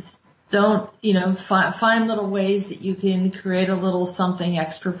 Don't, find little ways that you can create a little something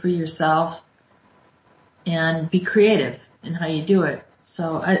extra for yourself and be creative in how you do it.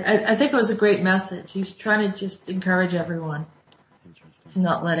 So I think it was a great message. He was trying to just encourage everyone to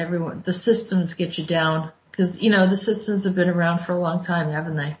not let the systems get you down. Cause, the systems have been around for a long time,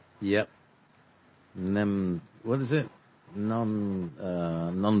 haven't they? Yep. And then, what is it? Non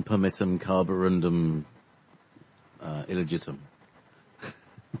permittum carborundum, illegitim.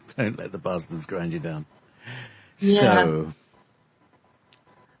 Don't let the bastards grind you down. Yeah. So,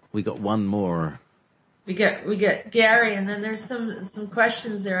 we got one more. We get Gary, and then there's some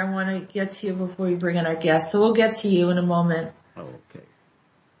questions there I want to get to you before we bring in our guest. So we'll get to you in a moment. Okay.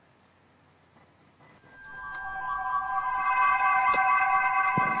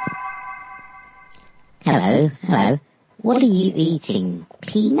 Hello. What are you eating?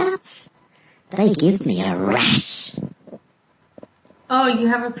 Peanuts? They give me a rash. Oh, you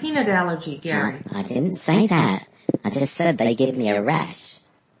have a peanut allergy, Gary. No, I didn't say that. I just said they give me a rash.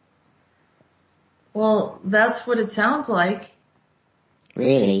 Well, that's what it sounds like.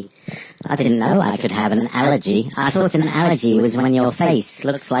 Really? I didn't know I could have an allergy. I thought an allergy was when your face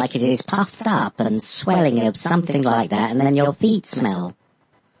looks like it is puffed up and swelling or something like that, and then your feet smell.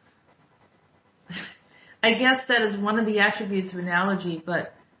 I guess that is one of the attributes of an allergy,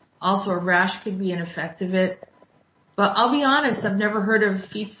 but also a rash could be an effect of it. But I'll be honest, I've never heard of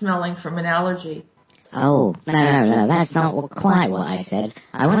feet smelling from an allergy. Oh, no, that's not quite what I said.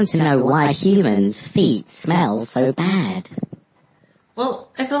 I want to know why humans' feet smell so bad. Well,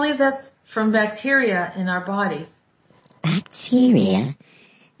 I believe that's from bacteria in our bodies. Bacteria?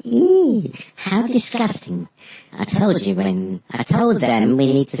 Ew, how disgusting. I told them we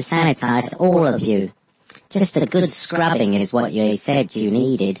need to sanitize all of you. Just a good scrubbing is what you said you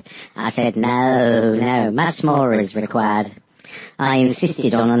needed. I said no, much more is required. I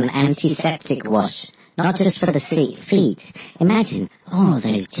insisted on an antiseptic wash, not just for the feet. Imagine all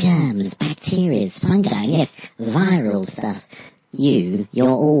those germs, bacteria, fungi, yes, viral stuff. You're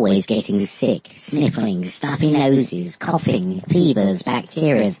always getting sick, sniffling, stuffy noses, coughing, fevers,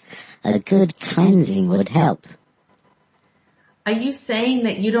 bacterias. A good cleansing would help. Are you saying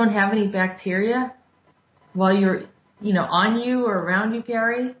that you don't have any bacteria while you're, on you or around you,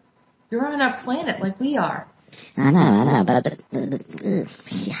 Gary? You're on a planet like we are. I know, but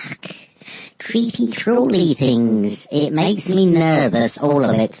yuck. Creepy, crawly things. It makes me nervous, all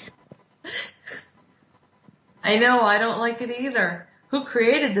of it. I know, I don't like it either. Who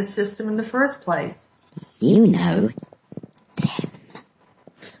created the system in the first place? You know. Them.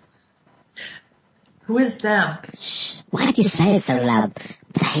 Who is them? Shh, why did you say it so loud?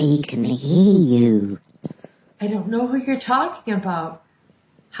 They can hear you. I don't know who you're talking about.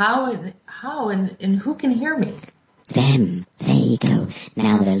 How and who can hear me? Them. There you go.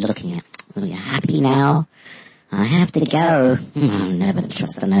 Now they're looking at you. Are you happy now? I have to go. I'll never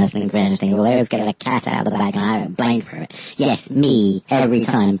trust an earthling for anything. We'll always get a cat out of the bag and I don't blame for it. Yes, me, every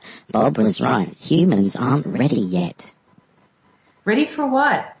time. Bob was right. Humans aren't ready yet. Ready for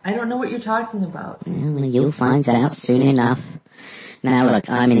what? I don't know what you're talking about. Well, you'll find out soon enough. Now look,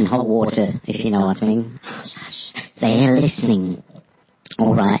 I'm in hot water, if you know what I mean. Hush, hush. They're listening.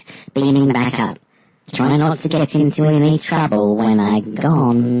 Alright, beaming back up. Try not to get into any trouble when I'm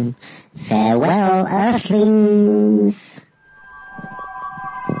gone. Farewell, Earthlings.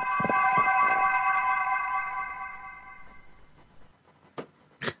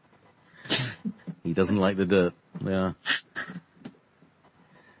 He doesn't like the dirt. Yeah.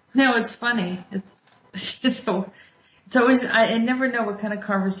 No, it's funny. It's always, I never know what kind of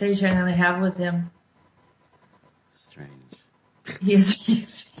conversation I'm going to have with him. Strange.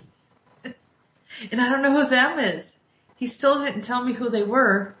 He's and I don't know who them is. He still didn't tell me who they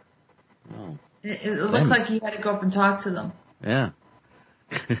were. Oh. It looked like he had to go up and talk to them. Yeah.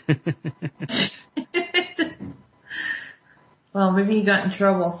 Well, maybe he got in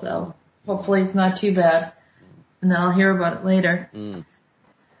trouble, so hopefully it's not too bad. And then I'll hear about it later. Mm.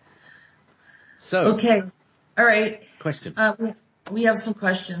 So. Okay. All right. Question. We have some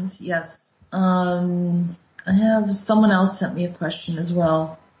questions, yes. I have someone else sent me a question as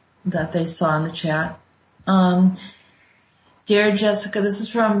well that they saw in the chat. Dear Jessica, this is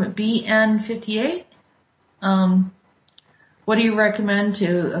from BN58. What do you recommend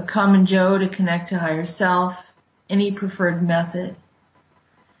to a common Joe to connect to higher self? Any preferred method?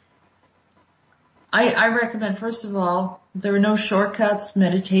 I recommend, first of all, there are no shortcuts.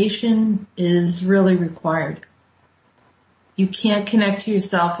 Meditation is really required. You can't connect to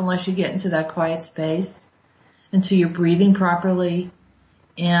yourself unless you get into that quiet space, until you're breathing properly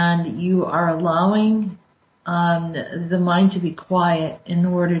and you are allowing the mind to be quiet in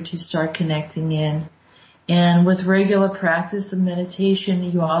order to start connecting in. And with regular practice of meditation,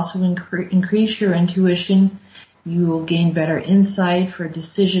 you also increase your intuition. You will gain better insight for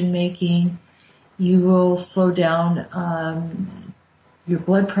decision making. You will slow down your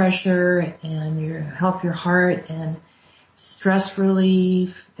blood pressure and help your heart and stress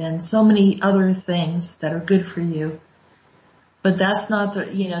relief and so many other things that are good for you. But that's not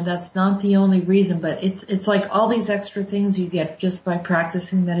the only reason, but it's like all these extra things you get just by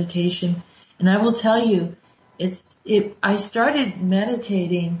practicing meditation. And I will tell you, I started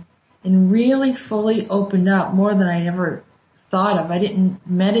meditating and really fully opened up more than I ever thought of. I didn't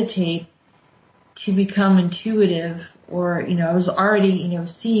meditate to become intuitive or, I was already,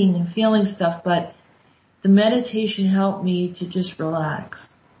 seeing and feeling stuff, but the meditation helped me to just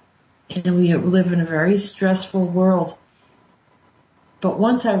relax. And we live in a very stressful world. But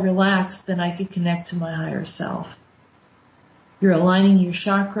once I relaxed, then I could connect to my higher self. You're aligning your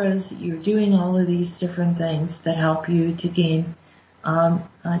chakras, you're doing all of these different things that help you to gain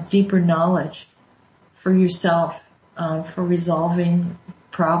deeper knowledge for yourself, for resolving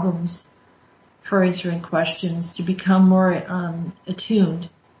problems, for answering questions, to become more attuned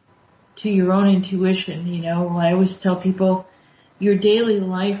to your own intuition. I always tell people your daily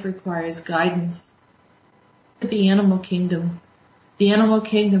life requires guidance. The animal kingdom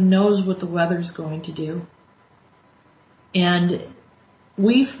knows what the weather's going to do. And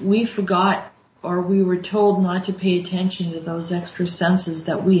we forgot, or we were told not to pay attention to those extra senses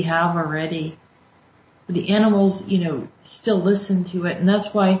that we have already. The animals, still listen to it, and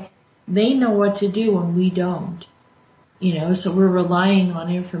that's why they know what to do when we don't. So we're relying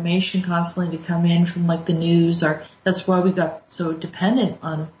on information constantly to come in from like the news, or that's why we got so dependent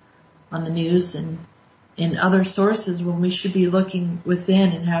on the news and in other sources when we should be looking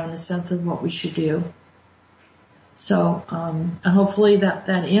within and having a sense of what we should do. So, hopefully that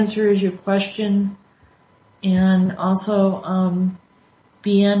answers your question. And also,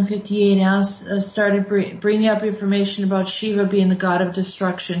 BN58 started bringing up information about Shiva being the god of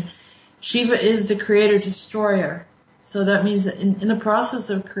destruction. Shiva is the creator destroyer. So that means that in the process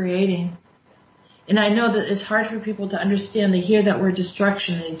of creating, and I know that it's hard for people to understand. They hear that word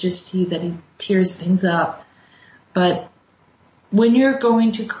destruction and they just see that he tears things up. But when you're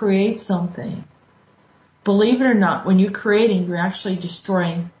going to create something, believe it or not, when you're creating, you're actually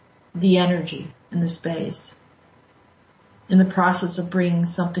destroying the energy in the space in the process of bringing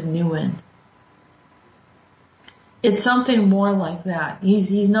something new in. It's something more like that.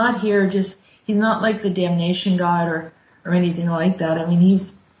 He's not here he's not like the damnation god or anything like that. I mean,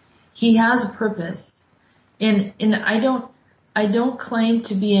 he has a purpose. And I don't claim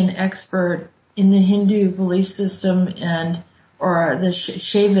to be an expert in the Hindu belief system or the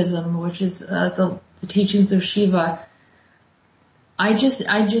Shaivism, which is the teachings of Shiva. I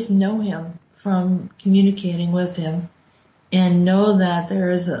just know him from communicating with him and know that there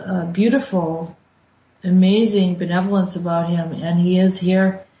is a beautiful, amazing benevolence about him, and he is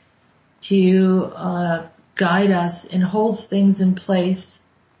here to guide us and holds things in place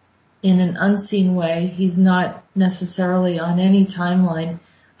in an unseen way. He's not necessarily on any timeline.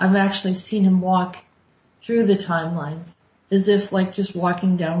 I've actually seen him walk through the timelines as if like just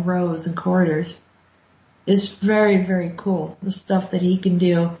walking down rows and corridors. It's very, very cool, the stuff that he can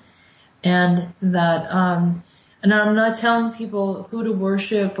do. And that, and I'm not telling people who to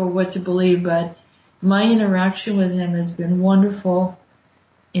worship or what to believe, but my interaction with him has been wonderful.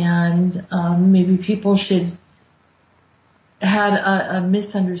 And, maybe people should had a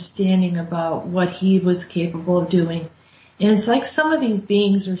misunderstanding about what he was capable of doing. And it's like some of these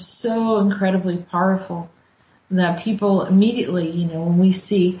beings are so incredibly powerful that people immediately, when we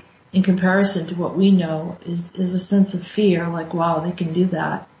see in comparison to what we know is a sense of fear, like, wow, they can do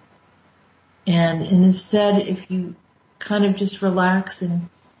that. And instead, if you kind of just relax and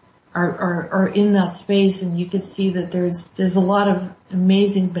are in that space, and you could see that there's a lot of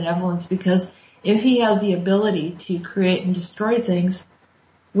amazing benevolence, because if he has the ability to create and destroy things,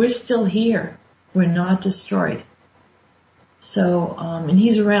 we're still here. We're not destroyed. So, and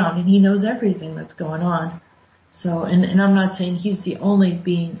he's around and he knows everything that's going on. So, and I'm not saying he's the only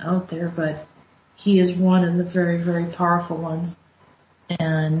being out there, but he is one of the very, very powerful ones.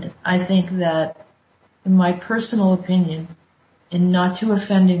 And I think that, in my personal opinion, and not to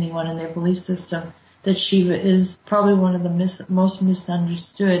offend anyone in their belief system, that Shiva is probably one of the most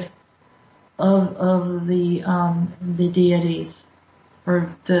misunderstood of the deities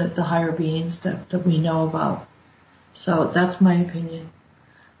or the higher beings that we know about. So that's my opinion.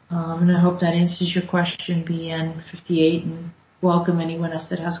 And I hope that answers your question, BN58, and welcome anyone else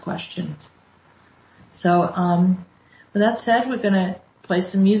that has questions. So, with that said, we're gonna play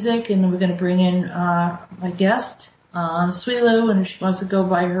some music and we're gonna bring in, my guest, Sweet Lou, and if she wants to go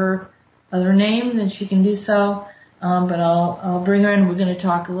by her other name, then she can do so. But I'll bring her in. We're gonna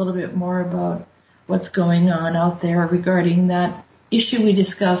talk a little bit more about what's going on out there regarding that issue we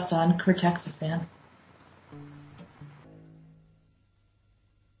discussed on cortexiphan.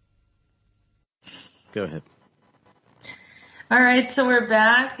 Go ahead. All right, so we're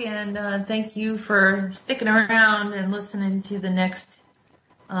back, and thank you for sticking around and listening to the next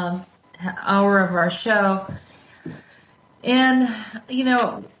hour of our show. And,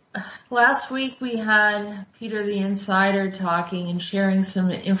 last week we had Peter the Insider talking and sharing some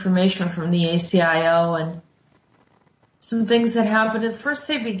information from the ACIO and some things that happened. At first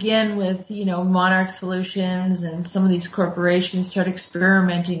they begin with, Monarch Solutions, and some of these corporations start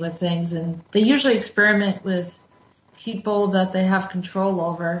experimenting with things, and they usually experiment with people that they have control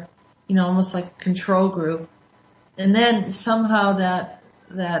over, almost like a control group. And then somehow that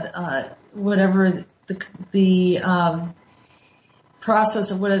whatever the process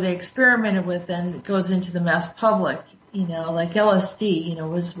of whatever they experimented with then goes into the mass public, like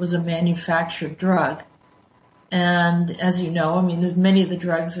LSD, was a manufactured drug. And as you know, there's many of the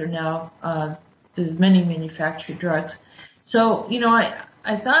drugs are now, there's many manufactured drugs. So,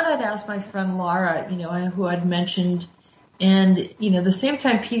 I thought I'd ask my friend Laura, who I'd mentioned, and, the same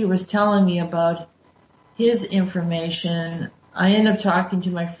time Peter was telling me about his information, I ended up talking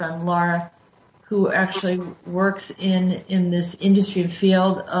to my friend Laura, who actually works in this industry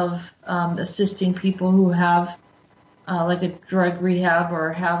field of, assisting people who have, like a drug rehab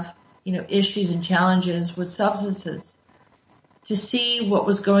or have issues and challenges with substances to see what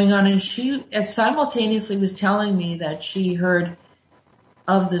was going on. And she simultaneously was telling me that she heard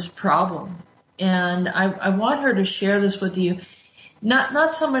of this problem. And I want her to share this with you.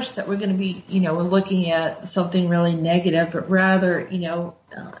 Not so much that we're going to be, looking at something really negative, but rather,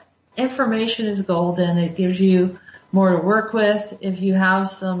 information is golden. It gives you more to work with. If you have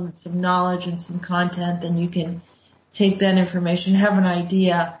some knowledge and some content, then you can take that information, have an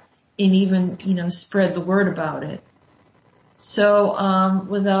idea, and even, spread the word about it. So,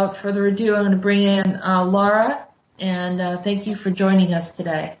 without further ado, I'm going to bring in, Laura, and, thank you for joining us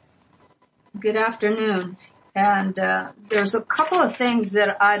today. Good afternoon. And, there's a couple of things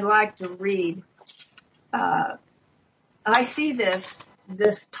that I'd like to read. I see this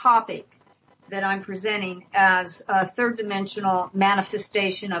topic that I'm presenting as a third dimensional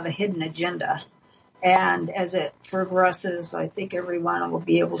manifestation of a hidden agenda. And as it progresses, I think everyone will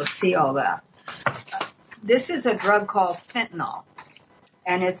be able to see all that. This is a drug called fentanyl,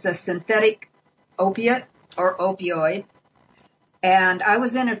 and it's a synthetic opiate or opioid. And I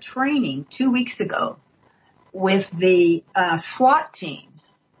was in a training 2 weeks ago with the SWAT team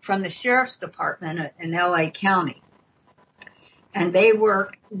from the Sheriff's Department in LA County. And they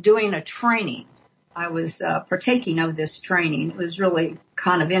were doing a training. I was partaking of this training. It was really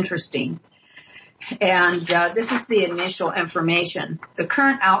kind of interesting. And this is the initial information. The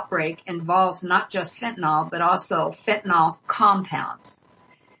current outbreak involves not just fentanyl, but also fentanyl compounds.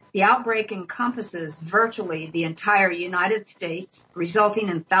 The outbreak encompasses virtually the entire United States, resulting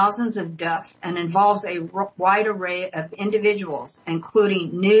in thousands of deaths, and involves a wide array of individuals,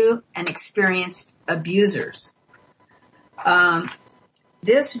 including new and experienced abusers.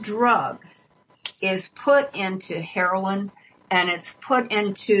 This drug is put into heroin, and it's put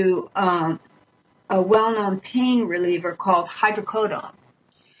into a well-known pain reliever called hydrocodone.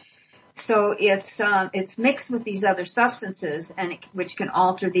 So it's mixed with these other substances, which can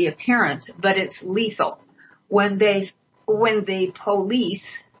alter the appearance, but it's lethal. When the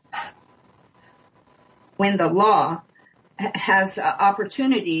law has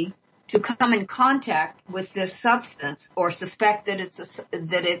opportunity to come in contact with this substance or suspect that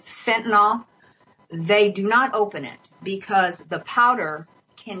it's fentanyl, they do not open it because the powder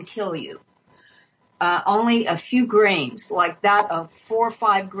can kill you. Only a few grains, like that of 4 or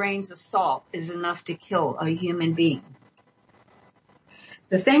 5 grains of salt, is enough to kill a human being.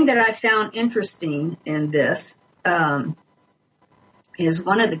 The thing that I found interesting in this is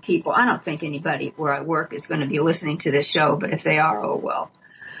one of the people, I don't think anybody where I work is going to be listening to this show, but if they are, oh well.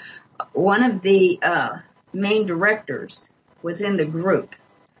 One of the main directors was in the group,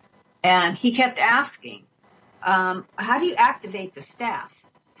 and he kept asking, how do you activate the staff?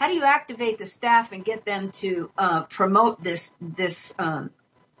 How do you activate the staff and get them to promote this other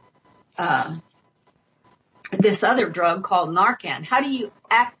drug called Narcan? How do you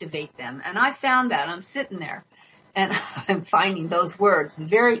activate them? And I found that. I'm sitting there and I'm finding those words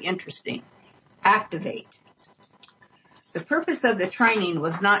very interesting. Activate. The purpose of the training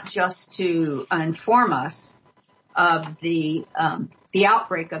was not just to inform us of the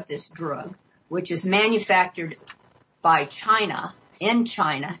outbreak of this drug, which is manufactured by China, in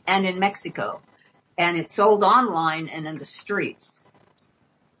China and in Mexico, and it's sold online and in the streets.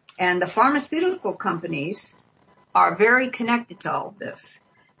 And the pharmaceutical companies are very connected to all of this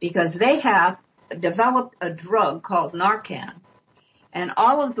because they have developed a drug called Narcan, and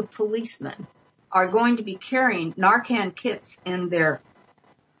all of the policemen are going to be carrying Narcan kits in their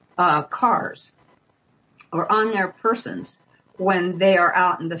cars or on their persons when they are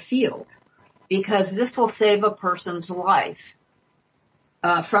out in the field, because this will save a person's life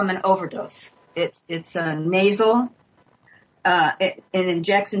from an overdose. It's a nasal, it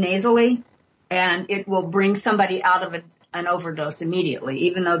injects nasally, and it will bring somebody out of an overdose immediately,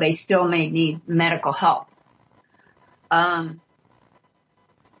 even though they still may need medical help.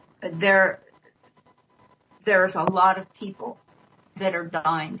 There's a lot of people that are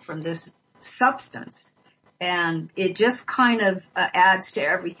dying from this substance, and it just kind of adds to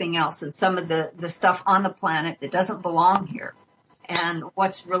everything else and some of the stuff on the planet that doesn't belong here. And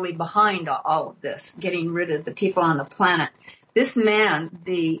what's really behind all of this, getting rid of the people on the planet. This man,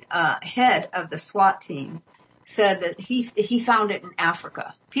 the head of the SWAT team, said that he found it in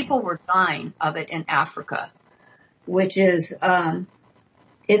Africa. People were dying of it in Africa, which is,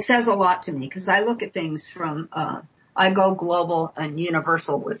 it says a lot to me because I look at things from, I go global and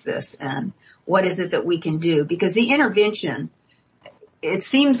universal with this, and what is it that we can do? Because the intervention, it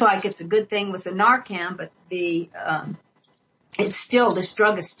seems like it's a good thing with the Narcan, but this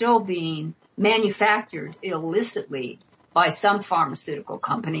drug is still being manufactured illicitly by some pharmaceutical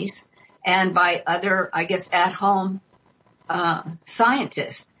companies. and by other, I guess, at-home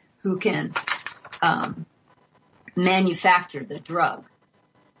scientists who can manufacture the drug.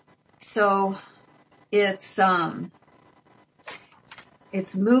 So it's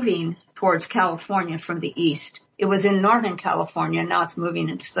moving towards California from the east. It was in Northern California, now it's moving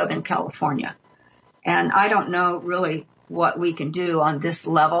into Southern California. And I don't know really what we can do on this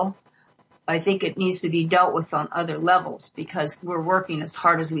level. I think it needs to be dealt with on other levels because we're working as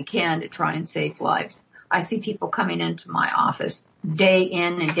hard as we can to try and save lives. I see people coming into my office day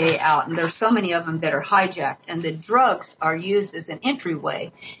in and day out, and there's so many of them that are hijacked, and the drugs are used as an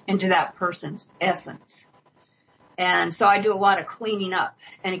entryway into that person's essence. And so I do a lot of cleaning up,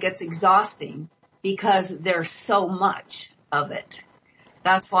 and it gets exhausting because there's so much of it.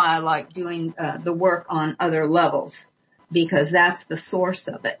 That's why I like doing the work on other levels, because that's the source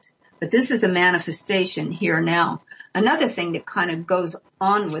of it. But this is the manifestation here now. Another thing that kind of goes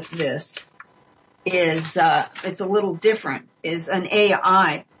on with this is it's a little different, is an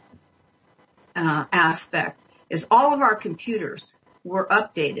AI aspect, is all of our computers were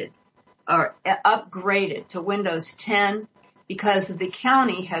updated or upgraded to Windows 10 because the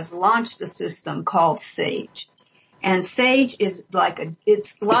county has launched a system called Sage. And Sage is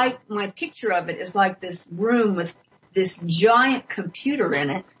it's like, my picture of it is like this room with this giant computer in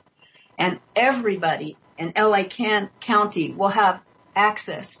it, and everybody in LA County will have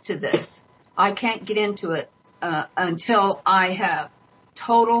access to this. I can't get into it until I have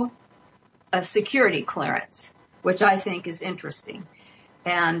total security clearance, which I think is interesting.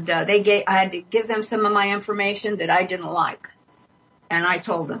 And I had to give them some of my information that I didn't like. And I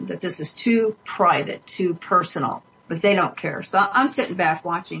told them that this is too private, too personal, but they don't care. So I'm sitting back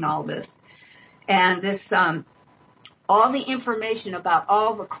watching all this. And this, all the information about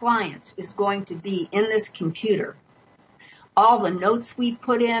all the clients is going to be in this computer. All the notes we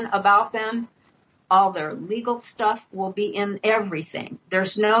put in about them, all their legal stuff will be in everything.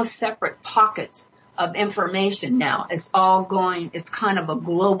 There's no separate pockets of information now. It's all going, it's kind of a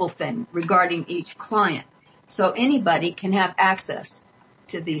global thing regarding each client. So anybody can have access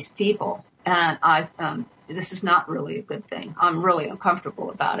to these people. And this is not really a good thing. I'm really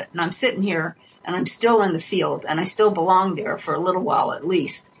uncomfortable about it. And I'm sitting here and I'm still in the field and I still belong there for a little while at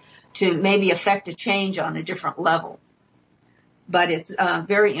least to maybe affect a change on a different level. But it's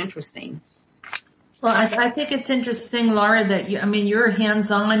very interesting. Well, I think it's interesting, Laura, that you're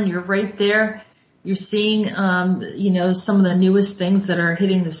hands-on, you're right there. You're seeing, some of the newest things that are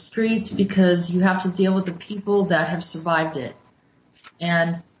hitting the streets because you have to deal with the people that have survived it.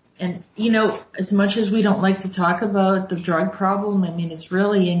 And as much as we don't like to talk about the drug problem, it's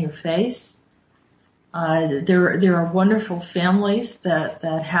really in your face. There are wonderful families that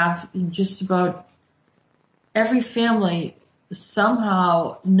have just about every family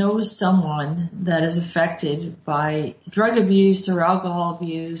somehow knows someone that is affected by drug abuse or alcohol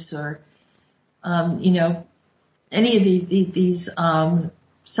abuse or any of these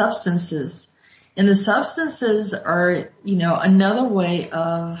substances. And the substances are, another way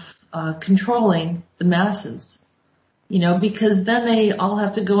of controlling the masses, because then they all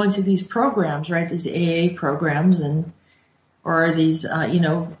have to go into these programs, right? These AA programs or these,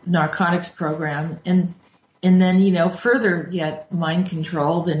 narcotics program and then, further get mind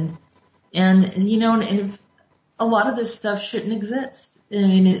controlled and if a lot of this stuff shouldn't exist.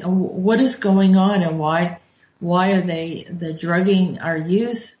 What is going on and why are they're drugging our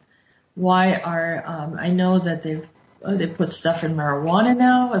youth? Why are, I know that they put stuff in marijuana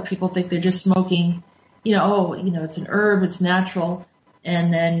now, or people think they're just smoking, it's an herb, it's natural,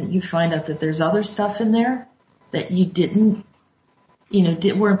 and then you find out that there's other stuff in there that you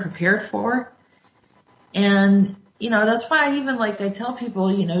weren't prepared for. And, that's why I tell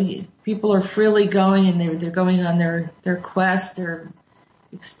people, people are freely going and they're going on their quest, their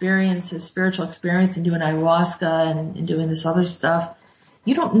experiences, spiritual experience and doing ayahuasca and doing this other stuff.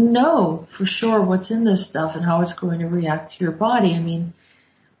 You don't know for sure what's in this stuff and how it's going to react to your body.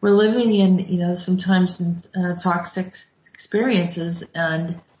 We're living in, sometimes in toxic experiences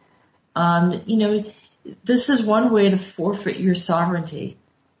and, this is one way to forfeit your sovereignty.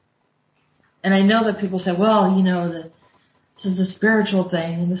 And I know that people say, well, this is a spiritual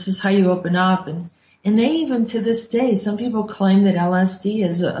thing and this is how you open up. And they even to this day, some people claim that LSD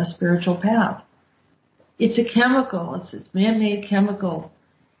is a spiritual path. It's a chemical. It's a man-made chemical.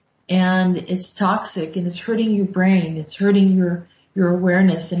 And it's toxic and it's hurting your brain. It's hurting your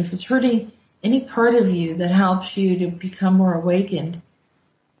awareness. And if it's hurting any part of you that helps you to become more awakened,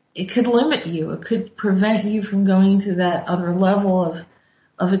 it could limit you. It could prevent you from going to that other level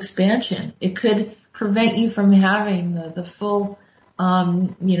of expansion. It could prevent you from having the full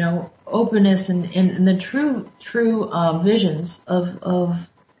openness and the true visions of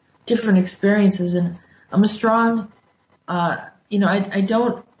different experiences. And I'm a strong, I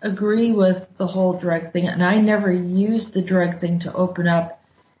don't agree with the whole drug thing, and I never used the drug thing to open up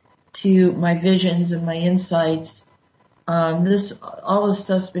to my visions and my insights. All this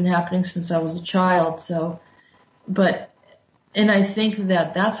stuff's been happening since I was a child, and I think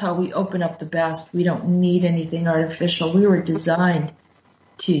that that's how we open up the best. We don't need anything artificial. We were designed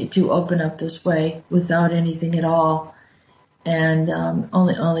to open up this way without anything at all. And,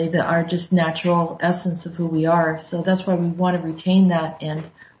 only our just natural essence of who we are. So that's why we want to retain that in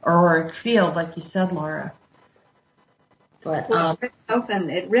our auric field, like you said, Laura. But,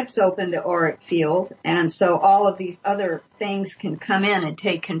 it rips open the auric field. And so all of these other things can come in and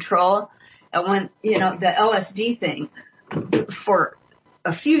take control. And when, the LSD thing, for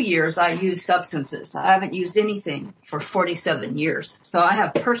a few years, I used substances. I haven't used anything for 47 years. So I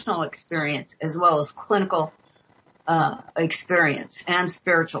have personal experience as well as clinical experience and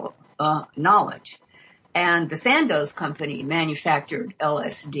spiritual knowledge. And the Sandoz company manufactured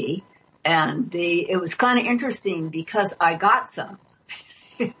LSD, and it was kind of interesting because I got some.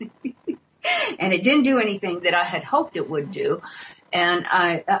 And it didn't do anything that I had hoped it would do. And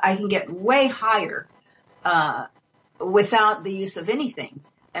I can get way higher without the use of anything.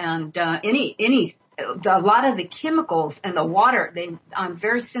 And a lot of the chemicals and the water, I'm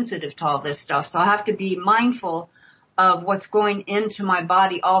very sensitive to all this stuff, so I have to be mindful of what's going into my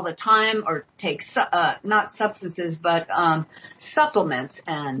body all the time, or take not substances but supplements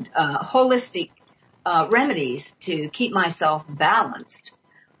and holistic remedies to keep myself balanced.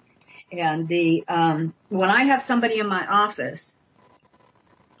 And when I have somebody in my office,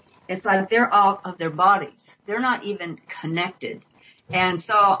 it's like they're out of their bodies. They're not even connected. And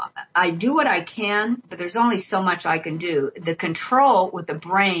so I do what I can, but there's only so much I can do. The control with the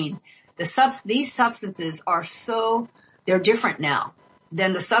brain, these substances they're different now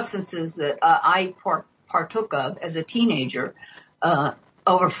than the substances that I partook of as a teenager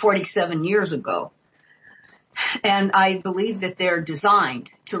over 47 years ago. And I believe that they're designed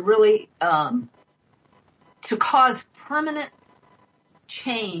to really to cause permanent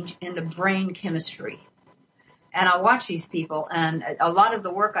change in the brain chemistry. And I watch these people, and a lot of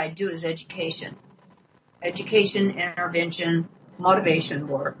the work I do is education, intervention, motivation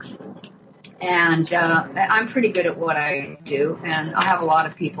work. And I'm pretty good at what I do, and I have a lot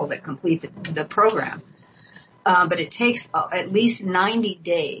of people that complete the program. But it takes at least 90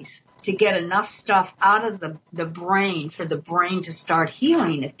 days to get enough stuff out of the brain for the brain to start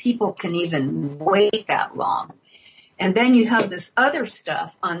healing, if people can even wait that long. And then you have this other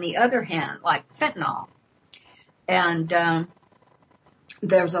stuff on the other hand, like fentanyl. And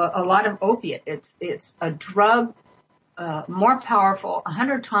there's a lot of opiate. It's a drug more powerful,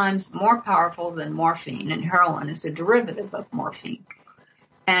 100 times more powerful than morphine, and heroin is a derivative of morphine.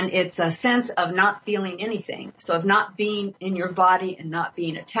 And it's a sense of not feeling anything, so of not being in your body and not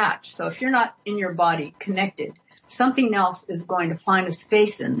being attached. So if you're not in your body connected, something else is going to find a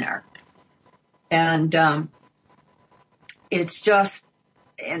space in there. And it's just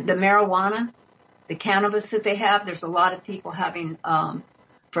the marijuana, the cannabis that they have, there's a lot of people having,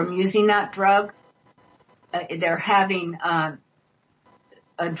 from using that drug, they're having a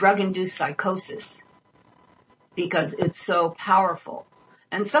drug-induced psychosis because it's so powerful.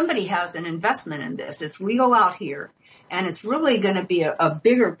 And somebody has an investment in this. It's legal out here, and it's really going to be a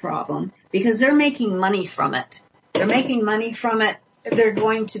bigger problem because they're making money from it. They're making money from it. They're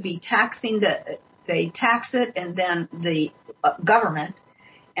going to be taxing they tax it, and then the government,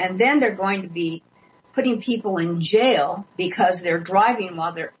 and then they're going to be putting people in jail because they're driving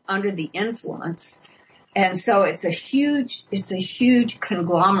while they're under the influence. And so it's a huge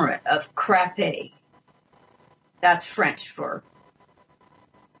conglomerate of crapé. That's French for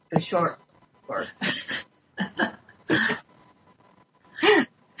the short word.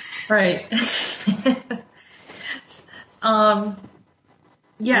 Right.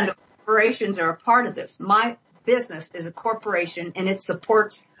 Yeah. And the corporations are a part of this. My business is a corporation, and it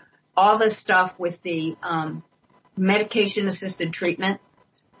supports all this stuff with the medication-assisted treatment.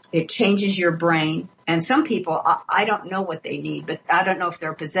 It changes your brain. And some people, I don't know what they need, but I don't know if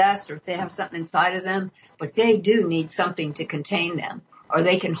they're possessed or if they have something inside of them, but they do need something to contain them, or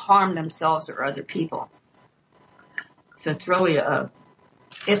they can harm themselves or other people. So it's really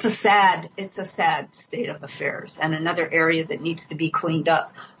it's a sad state of affairs, and another area that needs to be cleaned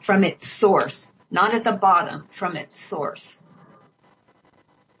up from its source, not at the bottom, from its source.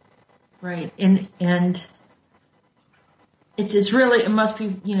 Right. And it's really, it must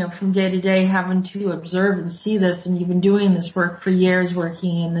be, from day to day having to observe and see this, and you've been doing this work for years,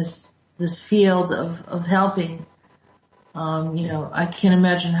 working in this field of helping. I can't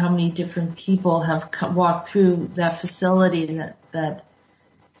imagine how many different people have walked through that facility that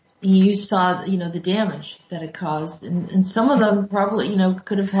you saw, the damage that it caused. And some of them probably,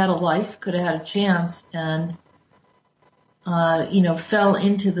 could have had a life, could have had a chance, and, fell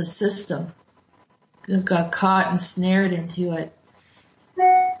into the system, got caught and snared into it.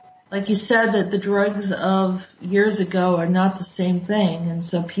 Like you said, that the drugs of years ago are not the same thing. And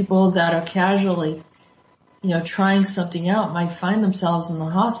so people that are casually, trying something out might find themselves in the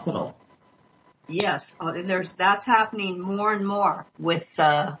hospital. Yes, that's happening more and more with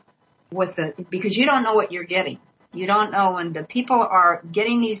because you don't know what you're getting. You don't know when the people are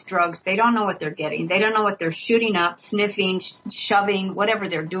getting these drugs, they don't know what they're getting. They don't know what they're shooting up, sniffing, shoving, whatever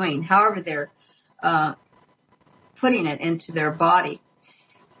they're doing, however they're putting it into their body.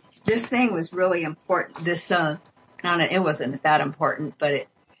 This thing was really important. It wasn't that important, but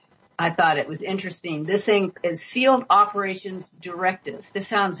I thought it was interesting. This thing is Field Operations Directive. This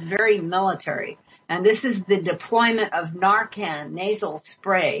sounds very military. And this is the deployment of Narcan nasal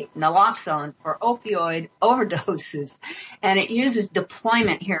spray, naloxone, for opioid overdoses. And it uses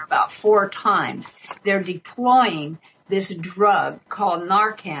deployment here about 4 times. They're deploying this drug called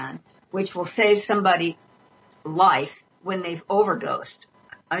Narcan, which will save somebody's life when they've overdosed.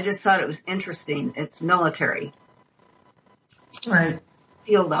 I just thought it was interesting. It's military. Right.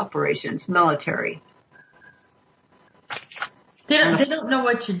 Field operations, military. They don't know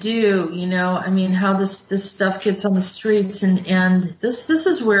what to do, how this stuff gets on the streets, and this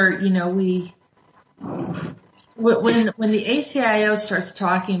is where, when the ACIO starts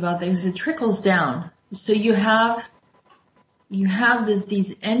talking about things, it trickles down. So you have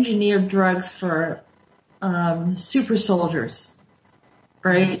these engineered drugs for super soldiers,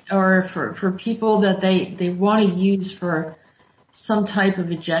 right? Or for people that they want to use for some type of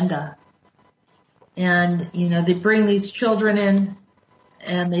agenda. And, they bring these children in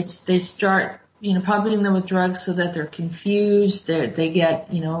and they start, pumping them with drugs so that they're confused, they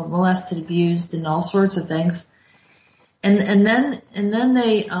get, molested, abused, and all sorts of things. And then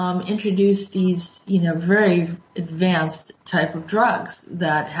they, introduce these, very advanced type of drugs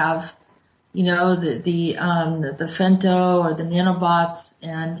that have, the femto or the nanobots,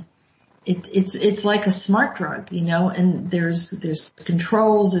 and it's like a smart drug, and there's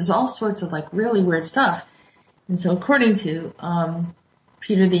controls, there's all sorts of like really weird stuff. And so according to,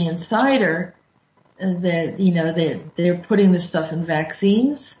 Peter the Insider, they're putting this stuff in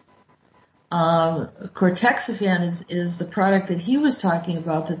vaccines. Cortexiphan is the product that he was talking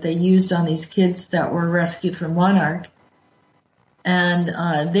about that they used on these kids that were rescued from Monarch. And,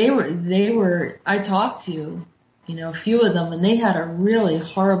 I talked to, a few of them, and they had a really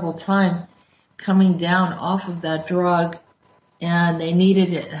horrible time coming down off of that drug, and they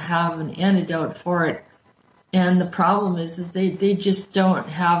needed to have an antidote for it. And the problem is they just don't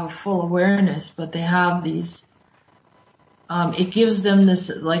have a full awareness, but they have these, it gives them this,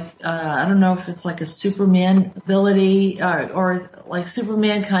 I don't know if it's like a Superman ability, or like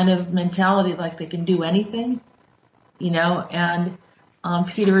Superman kind of mentality, like they can do anything, and,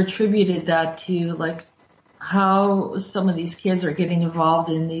 Peter attributed that to like how some of these kids are getting involved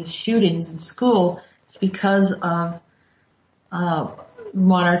in these shootings in school. It's because of,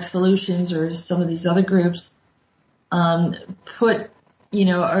 Monarch Solutions or some of these other groups, are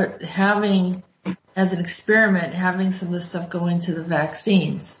having, as an experiment, having some of this stuff go into the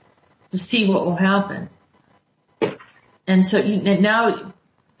vaccines to see what will happen. And so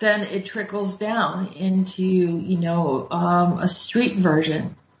then it trickles down into, a street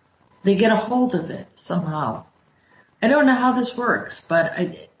version. They get a hold of it somehow. I don't know how this works, but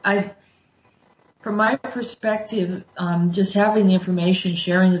I from my perspective, just having the information,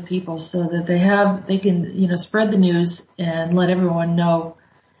 sharing with people so that they can, spread the news and let everyone know,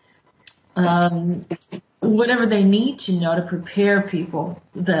 whatever they need to know to prepare people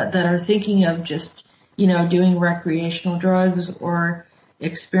that are thinking of just, doing recreational drugs or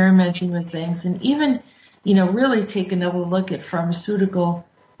experimenting with things, and even, really take another look at pharmaceutical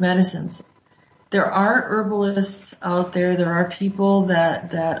medicines. There are herbalists out there. There are people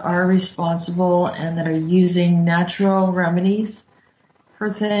that are responsible and that are using natural remedies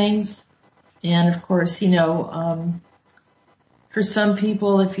for things. And of course, for some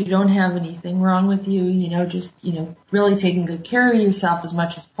people, if you don't have anything wrong with you, just, really taking good care of yourself as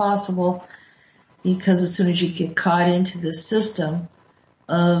much as possible, because as soon as you get caught into this system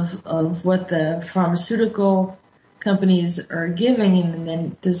of what the pharmaceutical companies are giving, and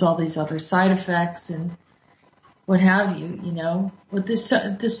then there's all these other side effects, and what have you, you know. But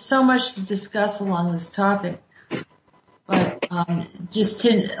there's so much to discuss along this topic. But just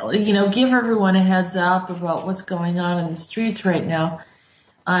to, you know, give everyone a heads up about what's going on in the streets right now.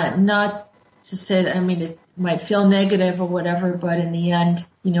 Not to say that, I mean, it might feel negative or whatever, but in the end,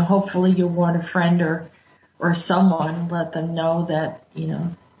 you know, hopefully you'll want a friend or someone, let them know that, you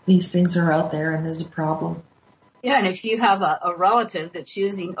know, these things are out there and there's a problem. Yeah, and if you have a relative that's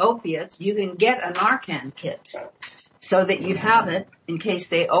using opiates, you can get a Narcan kit so that you have it in case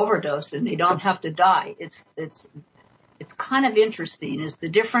they overdose and they don't have to die. It's kind of interesting is the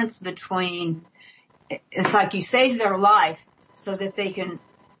difference between, it's like you save their life so that they can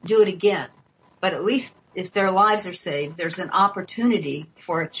do it again. But at least if their lives are saved, there's an opportunity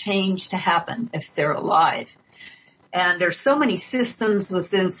for a change to happen if they're alive. And there's so many systems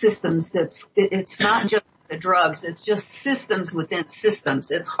within systems it's not just the drugs, it's just systems within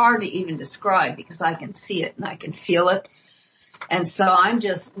systems. It's hard to even describe because I can see it and I can feel it. And so I'm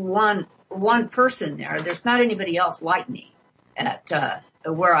just one person there. There's not anybody else like me at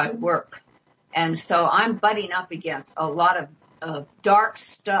where I work. And so I'm butting up against a lot of dark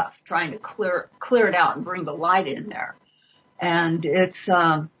stuff, trying to clear it out and bring the light in there. And it's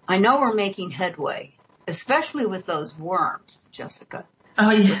I know we're making headway, especially with those worms, Jessica.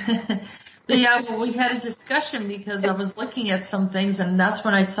 Oh yeah. But yeah, well, we had a discussion because I was looking at some things and that's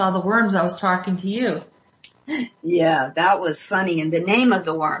when I saw the worms. I was talking to you. Yeah, that was funny. And the name of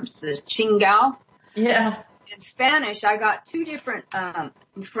the worms, the chingao. Yeah. In Spanish, I got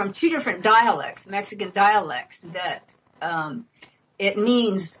from two different dialects, Mexican dialects, that it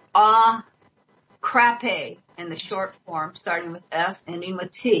means crape in the short form, starting with S, ending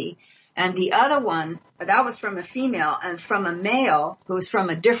with T. And the other one, that was from a female, and from a male who was from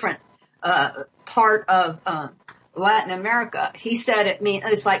a different part of Latin America. He said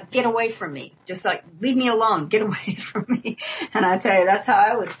it's like, get away from me. Just like, leave me alone, get away from me. And I tell you, that's how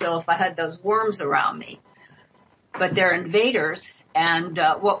I would feel if I had those worms around me. But they're invaders, and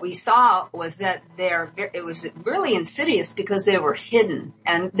what we saw was that it was really insidious because they were hidden,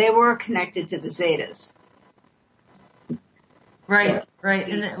 and they were connected to the Zetas. Right, right.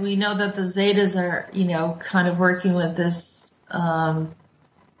 And we know that the Zetas are, you know, kind of working with this,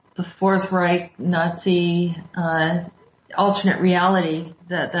 the Fourth Reich Nazi alternate reality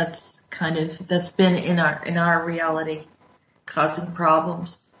that's been in our reality, causing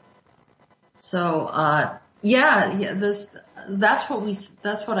problems. So yeah, that's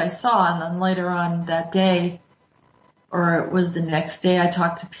what I saw, and then later on that day, or it was the next day, I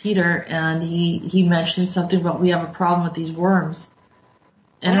talked to Peter, and he mentioned something about we have a problem with these worms,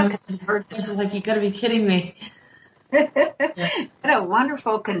 and I was like, you got to be kidding me. What a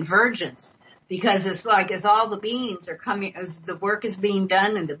wonderful convergence, because it's like as all the beings are coming, as the work is being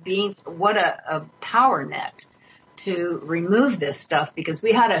done, and the beings, what a power net to remove this stuff, because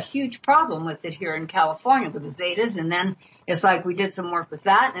we had a huge problem with it here in California with the Zetas, and then it's like we did some work with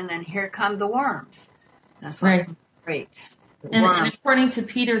that, and then here come the worms. And it's like, right. Great. And according to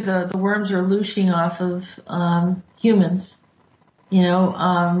Peter, the worms are looshing off of humans, you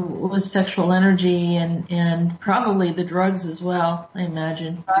know, with sexual energy and probably the drugs as well, I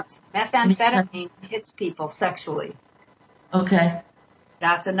imagine. Methamphetamine hits people sexually. Okay.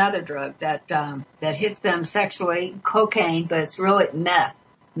 That's another drug that hits them sexually. Cocaine, but it's really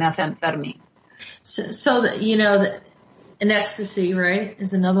methamphetamine. So that, you know, an ecstasy, right,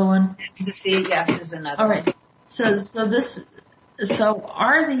 is another one. Ecstasy, yes, is another. All right. So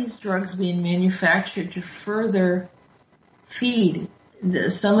are these drugs being manufactured to further feed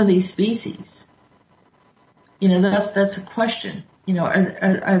some of these species? You know, that's a question. You know,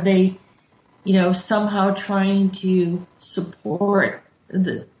 are they, you know, somehow trying to support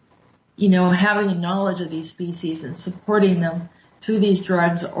you know, having a knowledge of these species and supporting them through these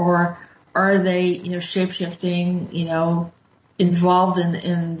drugs, or are they, you know, shape-shifting, you know, involved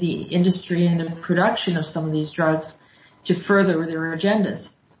in the industry and the production of some of these drugs to further their agendas?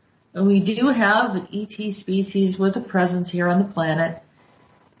 And we do have an ET species with a presence here on the planet,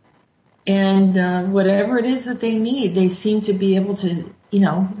 and whatever it is that they need, they seem to be able to, you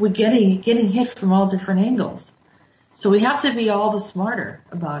know, we're getting hit from all different angles. So we have to be all the smarter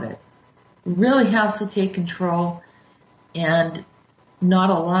about it. We really have to take control and not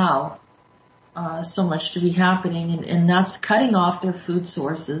allow so much to be happening, and that's cutting off their food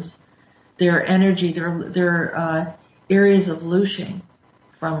sources, their energy, their areas of looshing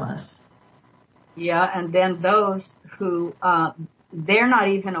from us. Yeah, and then those who they're not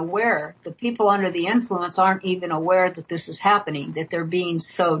even aware, the people under the influence aren't even aware that this is happening, that they're being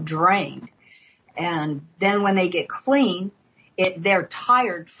so drained. And then when they get clean, they're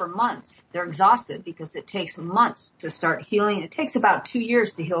tired for months. They're exhausted because it takes months to start healing. It takes about 2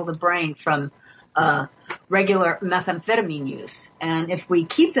 years to heal the brain from regular methamphetamine use. And if we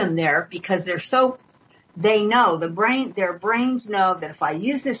keep them there because they know their brains know that if I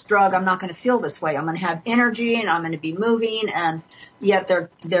use this drug, I'm not going to feel this way. I'm going to have energy and I'm going to be moving, and yet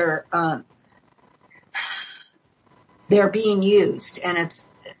they're being used, and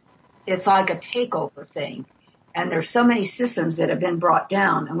it's like a takeover thing. And there's so many systems that have been brought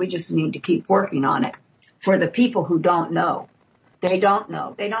down, and we just need to keep working on it. For the people who don't know, they don't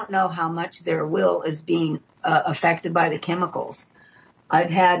know how much their will is being affected by the chemicals. I've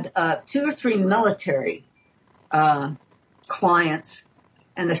had 2 or 3 military clients,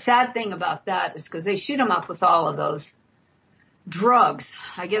 and the sad thing about that is because they shoot them up with all of those drugs,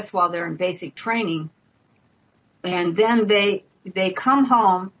 I guess, while they're in basic training, and then they come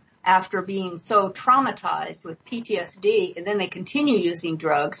home after being so traumatized with PTSD, and then they continue using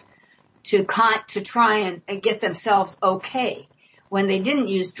drugs to try and get themselves okay when they didn't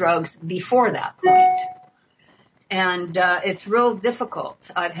use drugs before that point. And it's real difficult.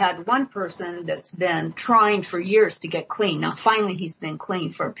 I've had one person that's been trying for years to get clean. Now, finally, he's been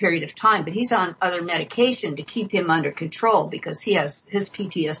clean for a period of time, but he's on other medication to keep him under control because his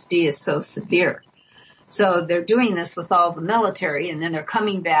PTSD is so severe. So they're doing this with all the military, and then they're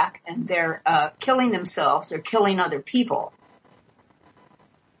coming back and they're killing themselves or killing other people.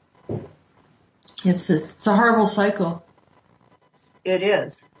 It's a horrible cycle. It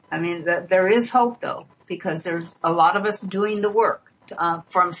is. I mean, there is hope, though, because there's a lot of us doing the work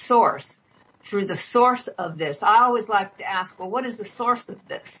from source, through the source of this. I always like to ask, well, what is the source of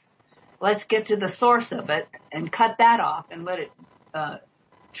this? Let's get to the source of it and cut that off and let it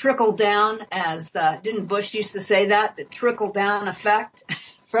trickle down, as didn't Bush used to say that, the trickle down effect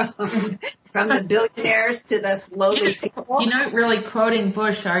from the billionaires to the lowly people. You're not really quoting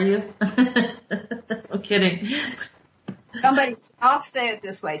Bush, are you? I'm kidding. I'll say it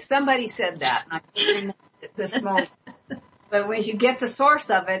this way. Somebody said that, and I can't remember it this moment. But when you get the source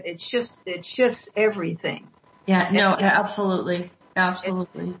of it, it shifts everything. Yeah, no, absolutely.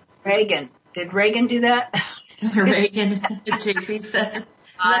 Absolutely. Reagan. Did Reagan do that? Reagan, JP said.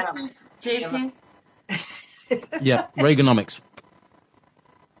 Is that true, JP? Yeah, Reaganomics.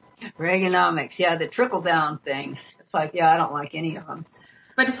 Reaganomics, yeah, the trickle down thing. It's like, yeah, I don't like any of them.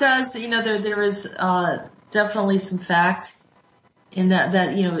 But it does, there is definitely some fact in that,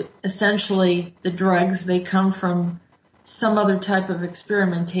 essentially the drugs, they come from some other type of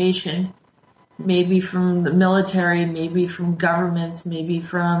experimentation, maybe from the military, maybe from governments, maybe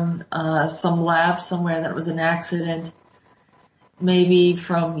from some lab somewhere that was an accident, maybe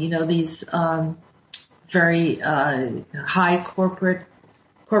from, these very high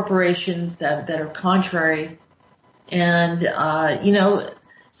corporations that are contrary. And,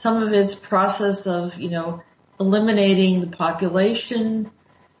 some of it's process of, eliminating the population.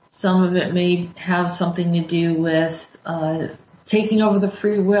 Some of it may have something to do with taking over the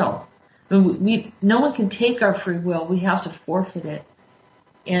free will. I mean, no one can take our free will. We have to forfeit it.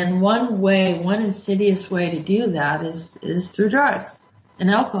 And one insidious way to do that is through drugs and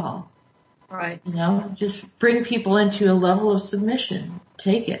alcohol. Right. Just bring people into a level of submission.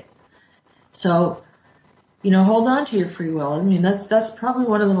 Take it. So, hold on to your free will. I mean, that's probably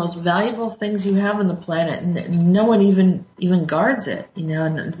one of the most valuable things you have on the planet, and no one even guards it,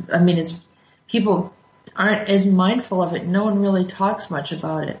 and I mean, people aren't as mindful of it. No one really talks much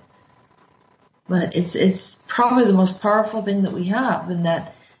about it. But it's probably the most powerful thing that we have, and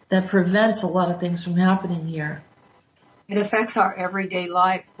that prevents a lot of things from happening here. It affects our everyday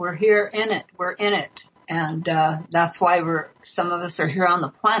life. We're here in it. We're in it. And that's why some of us are here on the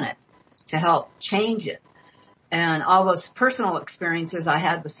planet to help change it. And all those personal experiences I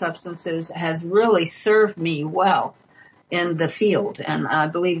had with substances has really served me well in the field. And I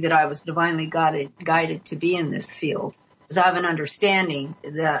believe that I was divinely guided to be in this field, because I have an understanding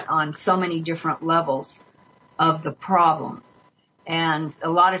that on so many different levels of the problem. And a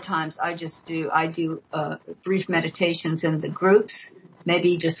lot of times I do brief meditations in the groups,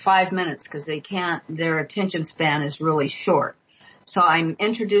 maybe just 5 minutes, because their attention span is really short. So I'm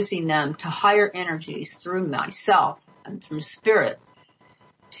introducing them to higher energies through myself and through spirit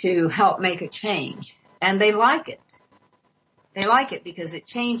to help make a change. And they like it. They like it because it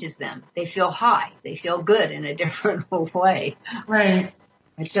changes them. They feel high. They feel good in a different way. Right.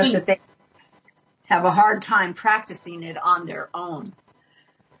 It's just that they have a hard time practicing it on their own.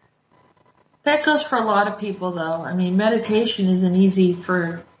 That goes for a lot of people, though. I mean, meditation isn't easy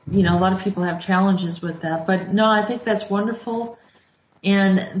for, a lot of people have challenges with that. But no, I think that's wonderful.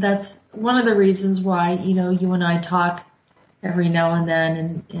 And that's one of the reasons why, you and I talk every now and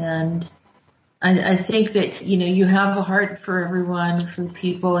then. And I think that, you have a heart for everyone, for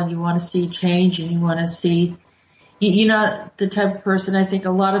people, and you want to see change, and you want to see, you're not the type of person, I think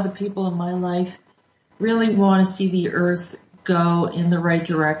a lot of the people in my life really want to see the earth go in the right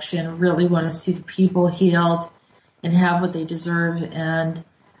direction, really want to see the people healed and have what they deserve. And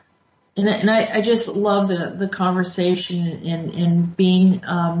I just love the conversation and being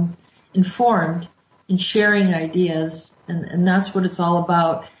informed and sharing ideas, and that's what it's all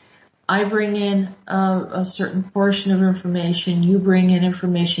about. I bring in a certain portion of information, you bring in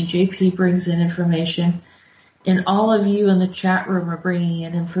information, JP brings in information, and all of you in the chat room are bringing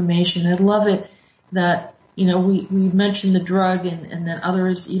in information. I love it that, we mentioned the drug and then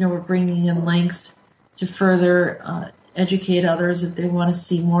others, were bringing in links to further educate others if they want to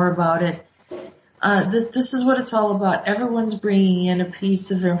see more about it. This is what it's all about. Everyone's bringing in a piece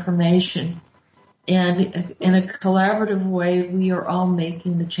of information, and in a collaborative way, we are all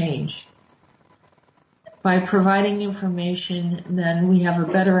making the change. By providing information, then we have a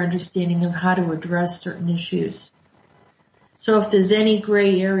better understanding of how to address certain issues. So if there's any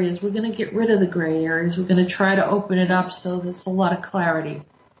gray areas, we're going to get rid of the gray areas. We're going to try to open it up so there's a lot of clarity,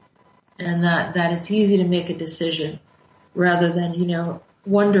 and that it's easy to make a decision rather than,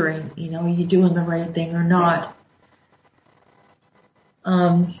 wondering, are you doing the right thing or not?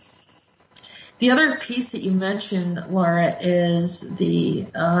 The other piece that you mentioned, Laura, is the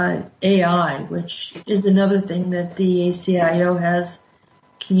AI, which is another thing that the ACIO has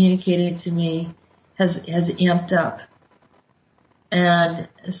communicated to me has amped up. And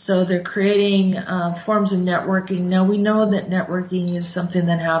so they're creating forms of networking. Now we know that networking is something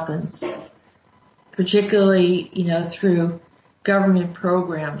that happens, particularly, through government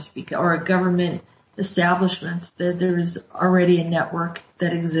programs or government establishments. There's already a network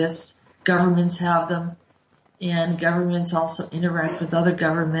that exists. Governments have them, and governments also interact with other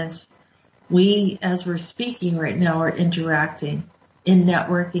governments. We, as we're speaking right now, are interacting in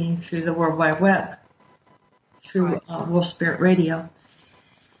networking through the World Wide Web, through Wolf Spirit Radio.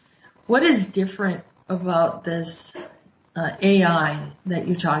 What is different about this AI that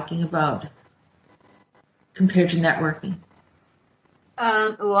you're talking about compared to networking?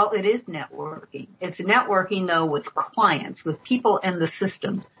 Well, it is networking. It's networking, though, with clients, with people in the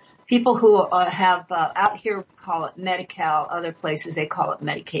system. People who have, out here we call it Medi-Cal, other places they call it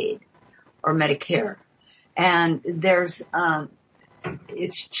Medicaid or Medicare. And there's,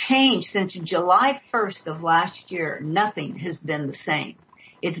 it's changed since July 1st of last year. Nothing has been the same.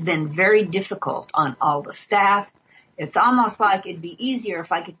 It's been very difficult on all the staff. It's almost like it'd be easier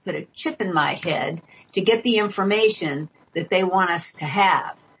if I could put a chip in my head to get the information that they want us to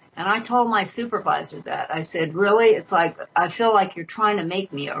have. And I told my supervisor that. I said, really? It's like, I feel like you're trying to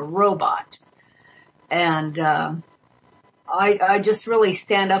make me a robot. And, I just really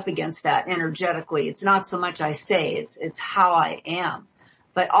stand up against that energetically. It's not so much I say, it's how I am.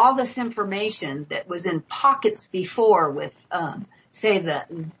 But all this information that was in pockets before with, say the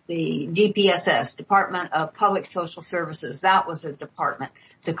DPSS, Department of Public Social Services, that was a department.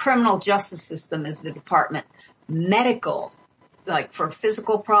 The criminal justice system is the department. Medical, like for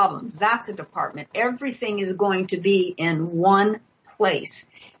physical problems, that's a department. Everything is going to be in one place,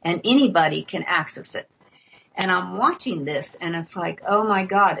 and anybody can access it. And I'm watching this, and it's like, oh my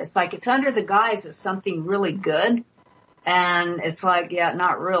God, it's like it's under the guise of something really good, and it's like, yeah,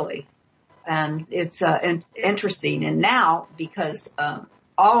 not really. And it's interesting. And now, because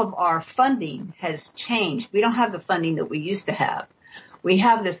all of our funding has changed, we don't have the funding that we used to have. We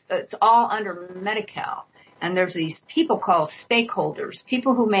have this, it's all under Medi-Cal. And there's these people called stakeholders,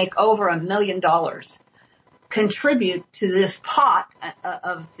 people who make over $1 million, contribute to this pot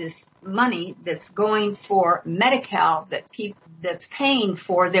of this money that's going for Medi-Cal that's paying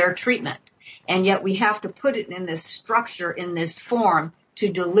for their treatment. And yet we have to put it in this structure, in this form to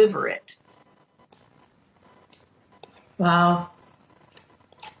deliver it. Wow.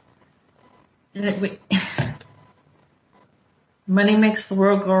 Money makes the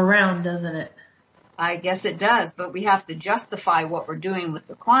world go around, doesn't it? I guess it does, but we have to justify what we're doing with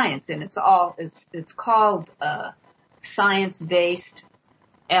the clients, and it's called science-based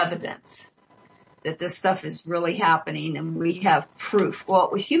evidence that this stuff is really happening, and we have proof.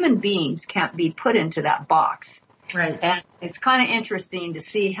 Well, human beings can't be put into that box. Right. And it's kind of interesting to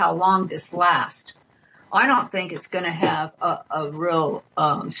see how long this lasts. I don't think it's going to have a real,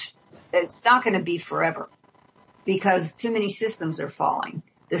 it's not going to be forever because too many systems are falling.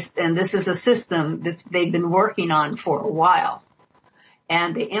 This is a system that they've been working on for a while,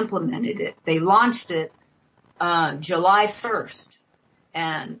 and they implemented it. They launched it July 1st,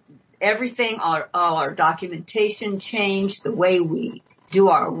 and everything, all our documentation changed. The way we do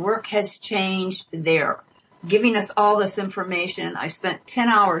our work has changed. They're giving us all this information. I spent 10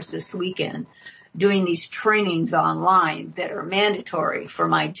 hours this weekend doing these trainings online that are mandatory for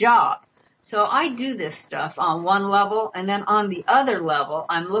my job. So I do this stuff on one level, and then on the other level,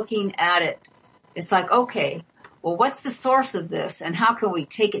 I'm looking at it. It's like, okay, well, what's the source of this, and how can we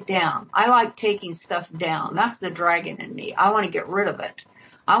take it down? I like taking stuff down. That's the dragon in me. I want to get rid of it.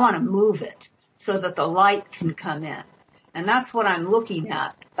 I want to move it so that the light can come in. And that's what I'm looking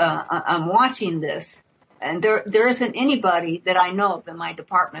at. I'm watching this, and there isn't anybody that I know of in my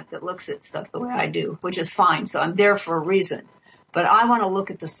department that looks at stuff the way I do, which is fine. So I'm there for a reason. But I want to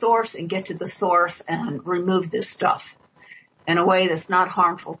look at the source and get to the source and remove this stuff in a way that's not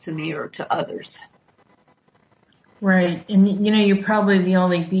harmful to me or to others. Right. And, you're probably the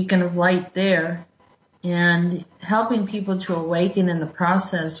only beacon of light there, and helping people to awaken in the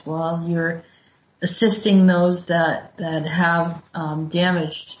process while you're assisting those that have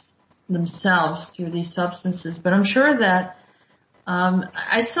damaged themselves through these substances. But I'm sure that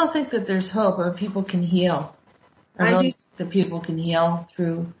I still think that there's hope, or people can heal. I really think that people can heal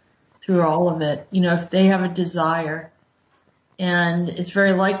through all of it, if they have a desire. And it's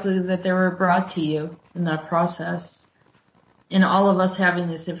very likely that they were brought to you in that process. And all of us having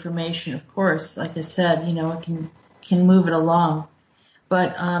this information, of course, like I said, it can move it along.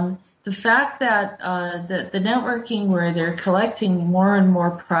 But the fact that the networking where they're collecting more and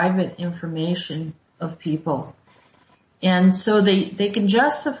more private information of people, and so they can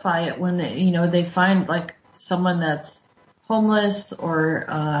justify it when they find like someone that's homeless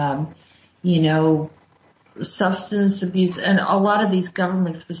or substance abuse, and a lot of these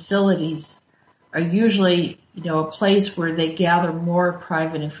government facilities are usually a place where they gather more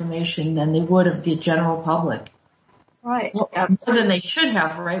private information than they would of the general public. Right. Well, more than they should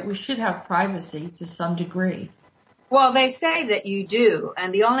have, right? We should have privacy to some degree. Well, they say that you do,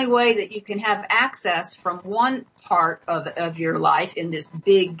 and the only way that you can have access from one part of your life in this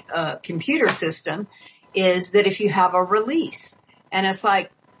big computer system is that if you have a release. And it's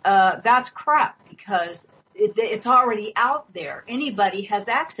like, that's crap, because it's already out there. Anybody has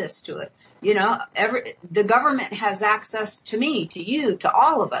access to it. The government has access to me, to you, to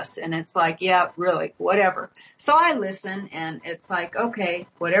all of us. And it's like, yeah, really, whatever. So I listen, and it's like, okay,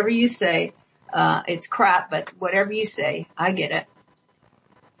 whatever you say, it's crap, but whatever you say, I get it.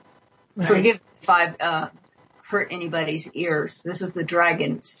 Right. Forgive me if I've hurt anybody's ears. This is the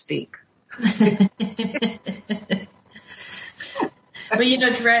dragon speak. But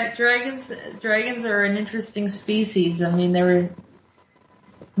dragons are an interesting species. I mean, they were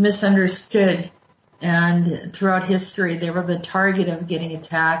misunderstood, and throughout history, they were the target of getting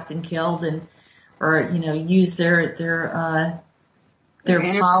attacked and killed, or use their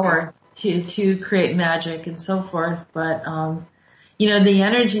power to create magic and so forth. But the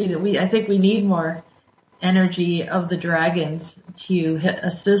energy that I think we need more energy of the dragons to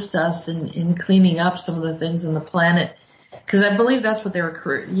assist us in cleaning up some of the things on the planet. Because I believe that's what they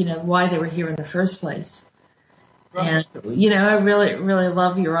were, why they were here in the first place. Right. And, I really, really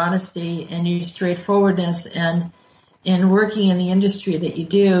love your honesty and your straightforwardness, and in working in the industry that you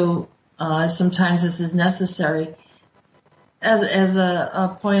do, sometimes this is necessary as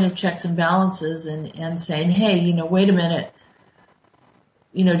a point of checks and balances, and saying, hey, wait a minute,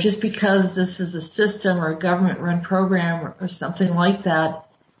 just because this is a system or a government run program or something like that,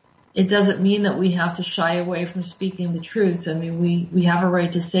 it doesn't mean that we have to shy away from speaking the truth. I mean, we have a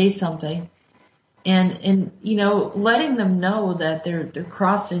right to say something, and letting them know that they're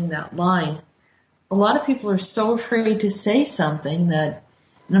crossing that line. A lot of people are so afraid to say something that,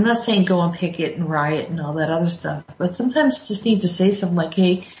 and I'm not saying go and picket and riot and all that other stuff, but sometimes you just need to say something like,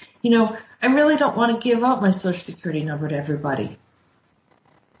 hey, I really don't want to give out my social security number to everybody.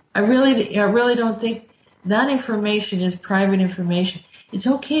 I really don't think that information is private information. It's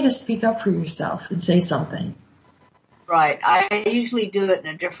okay to speak up for yourself and say something. Right. I usually do it in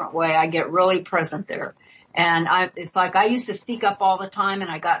a different way. I get really present there. And it's like I used to speak up all the time, and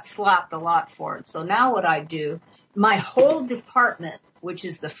I got slapped a lot for it. So now what I do, my whole department, which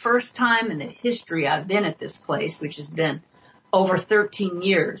is the first time in the history I've been at this place, which has been over 13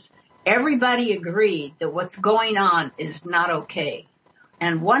 years, everybody agreed that what's going on is not okay.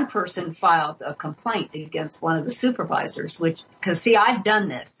 And one person filed a complaint against one of the supervisors, because see, I've done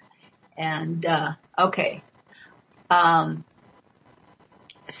this. And, okay.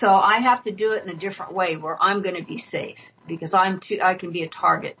 So I have to do it in a different way where I'm going to be safe, because I can be a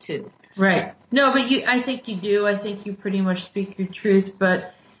target too. Right. No, but I think you do. I think you pretty much speak your truth,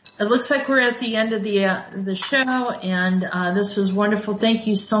 but it looks like we're at the end of the show, and this was wonderful. Thank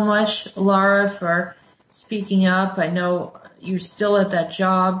you so much, Laura, for speaking up. I know you're still at that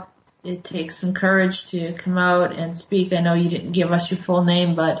job. It takes some courage to come out and speak. I know you didn't give us your full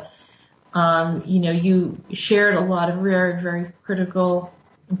name, but you shared a lot of very, very critical,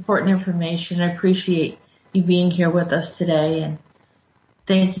 important information. I appreciate you being here with us today, and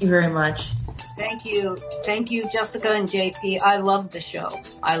thank you very much. Thank you, Jessica and JP. I love the show.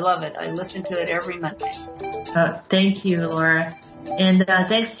 I love it. I listen to it every Monday. Thank you, Laura, and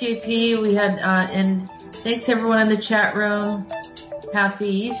thanks, JP. And thanks to everyone in the chat room. Happy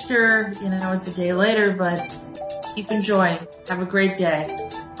Easter. It's a day later, but keep enjoying. Have a great day.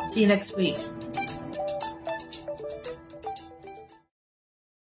 See you next week.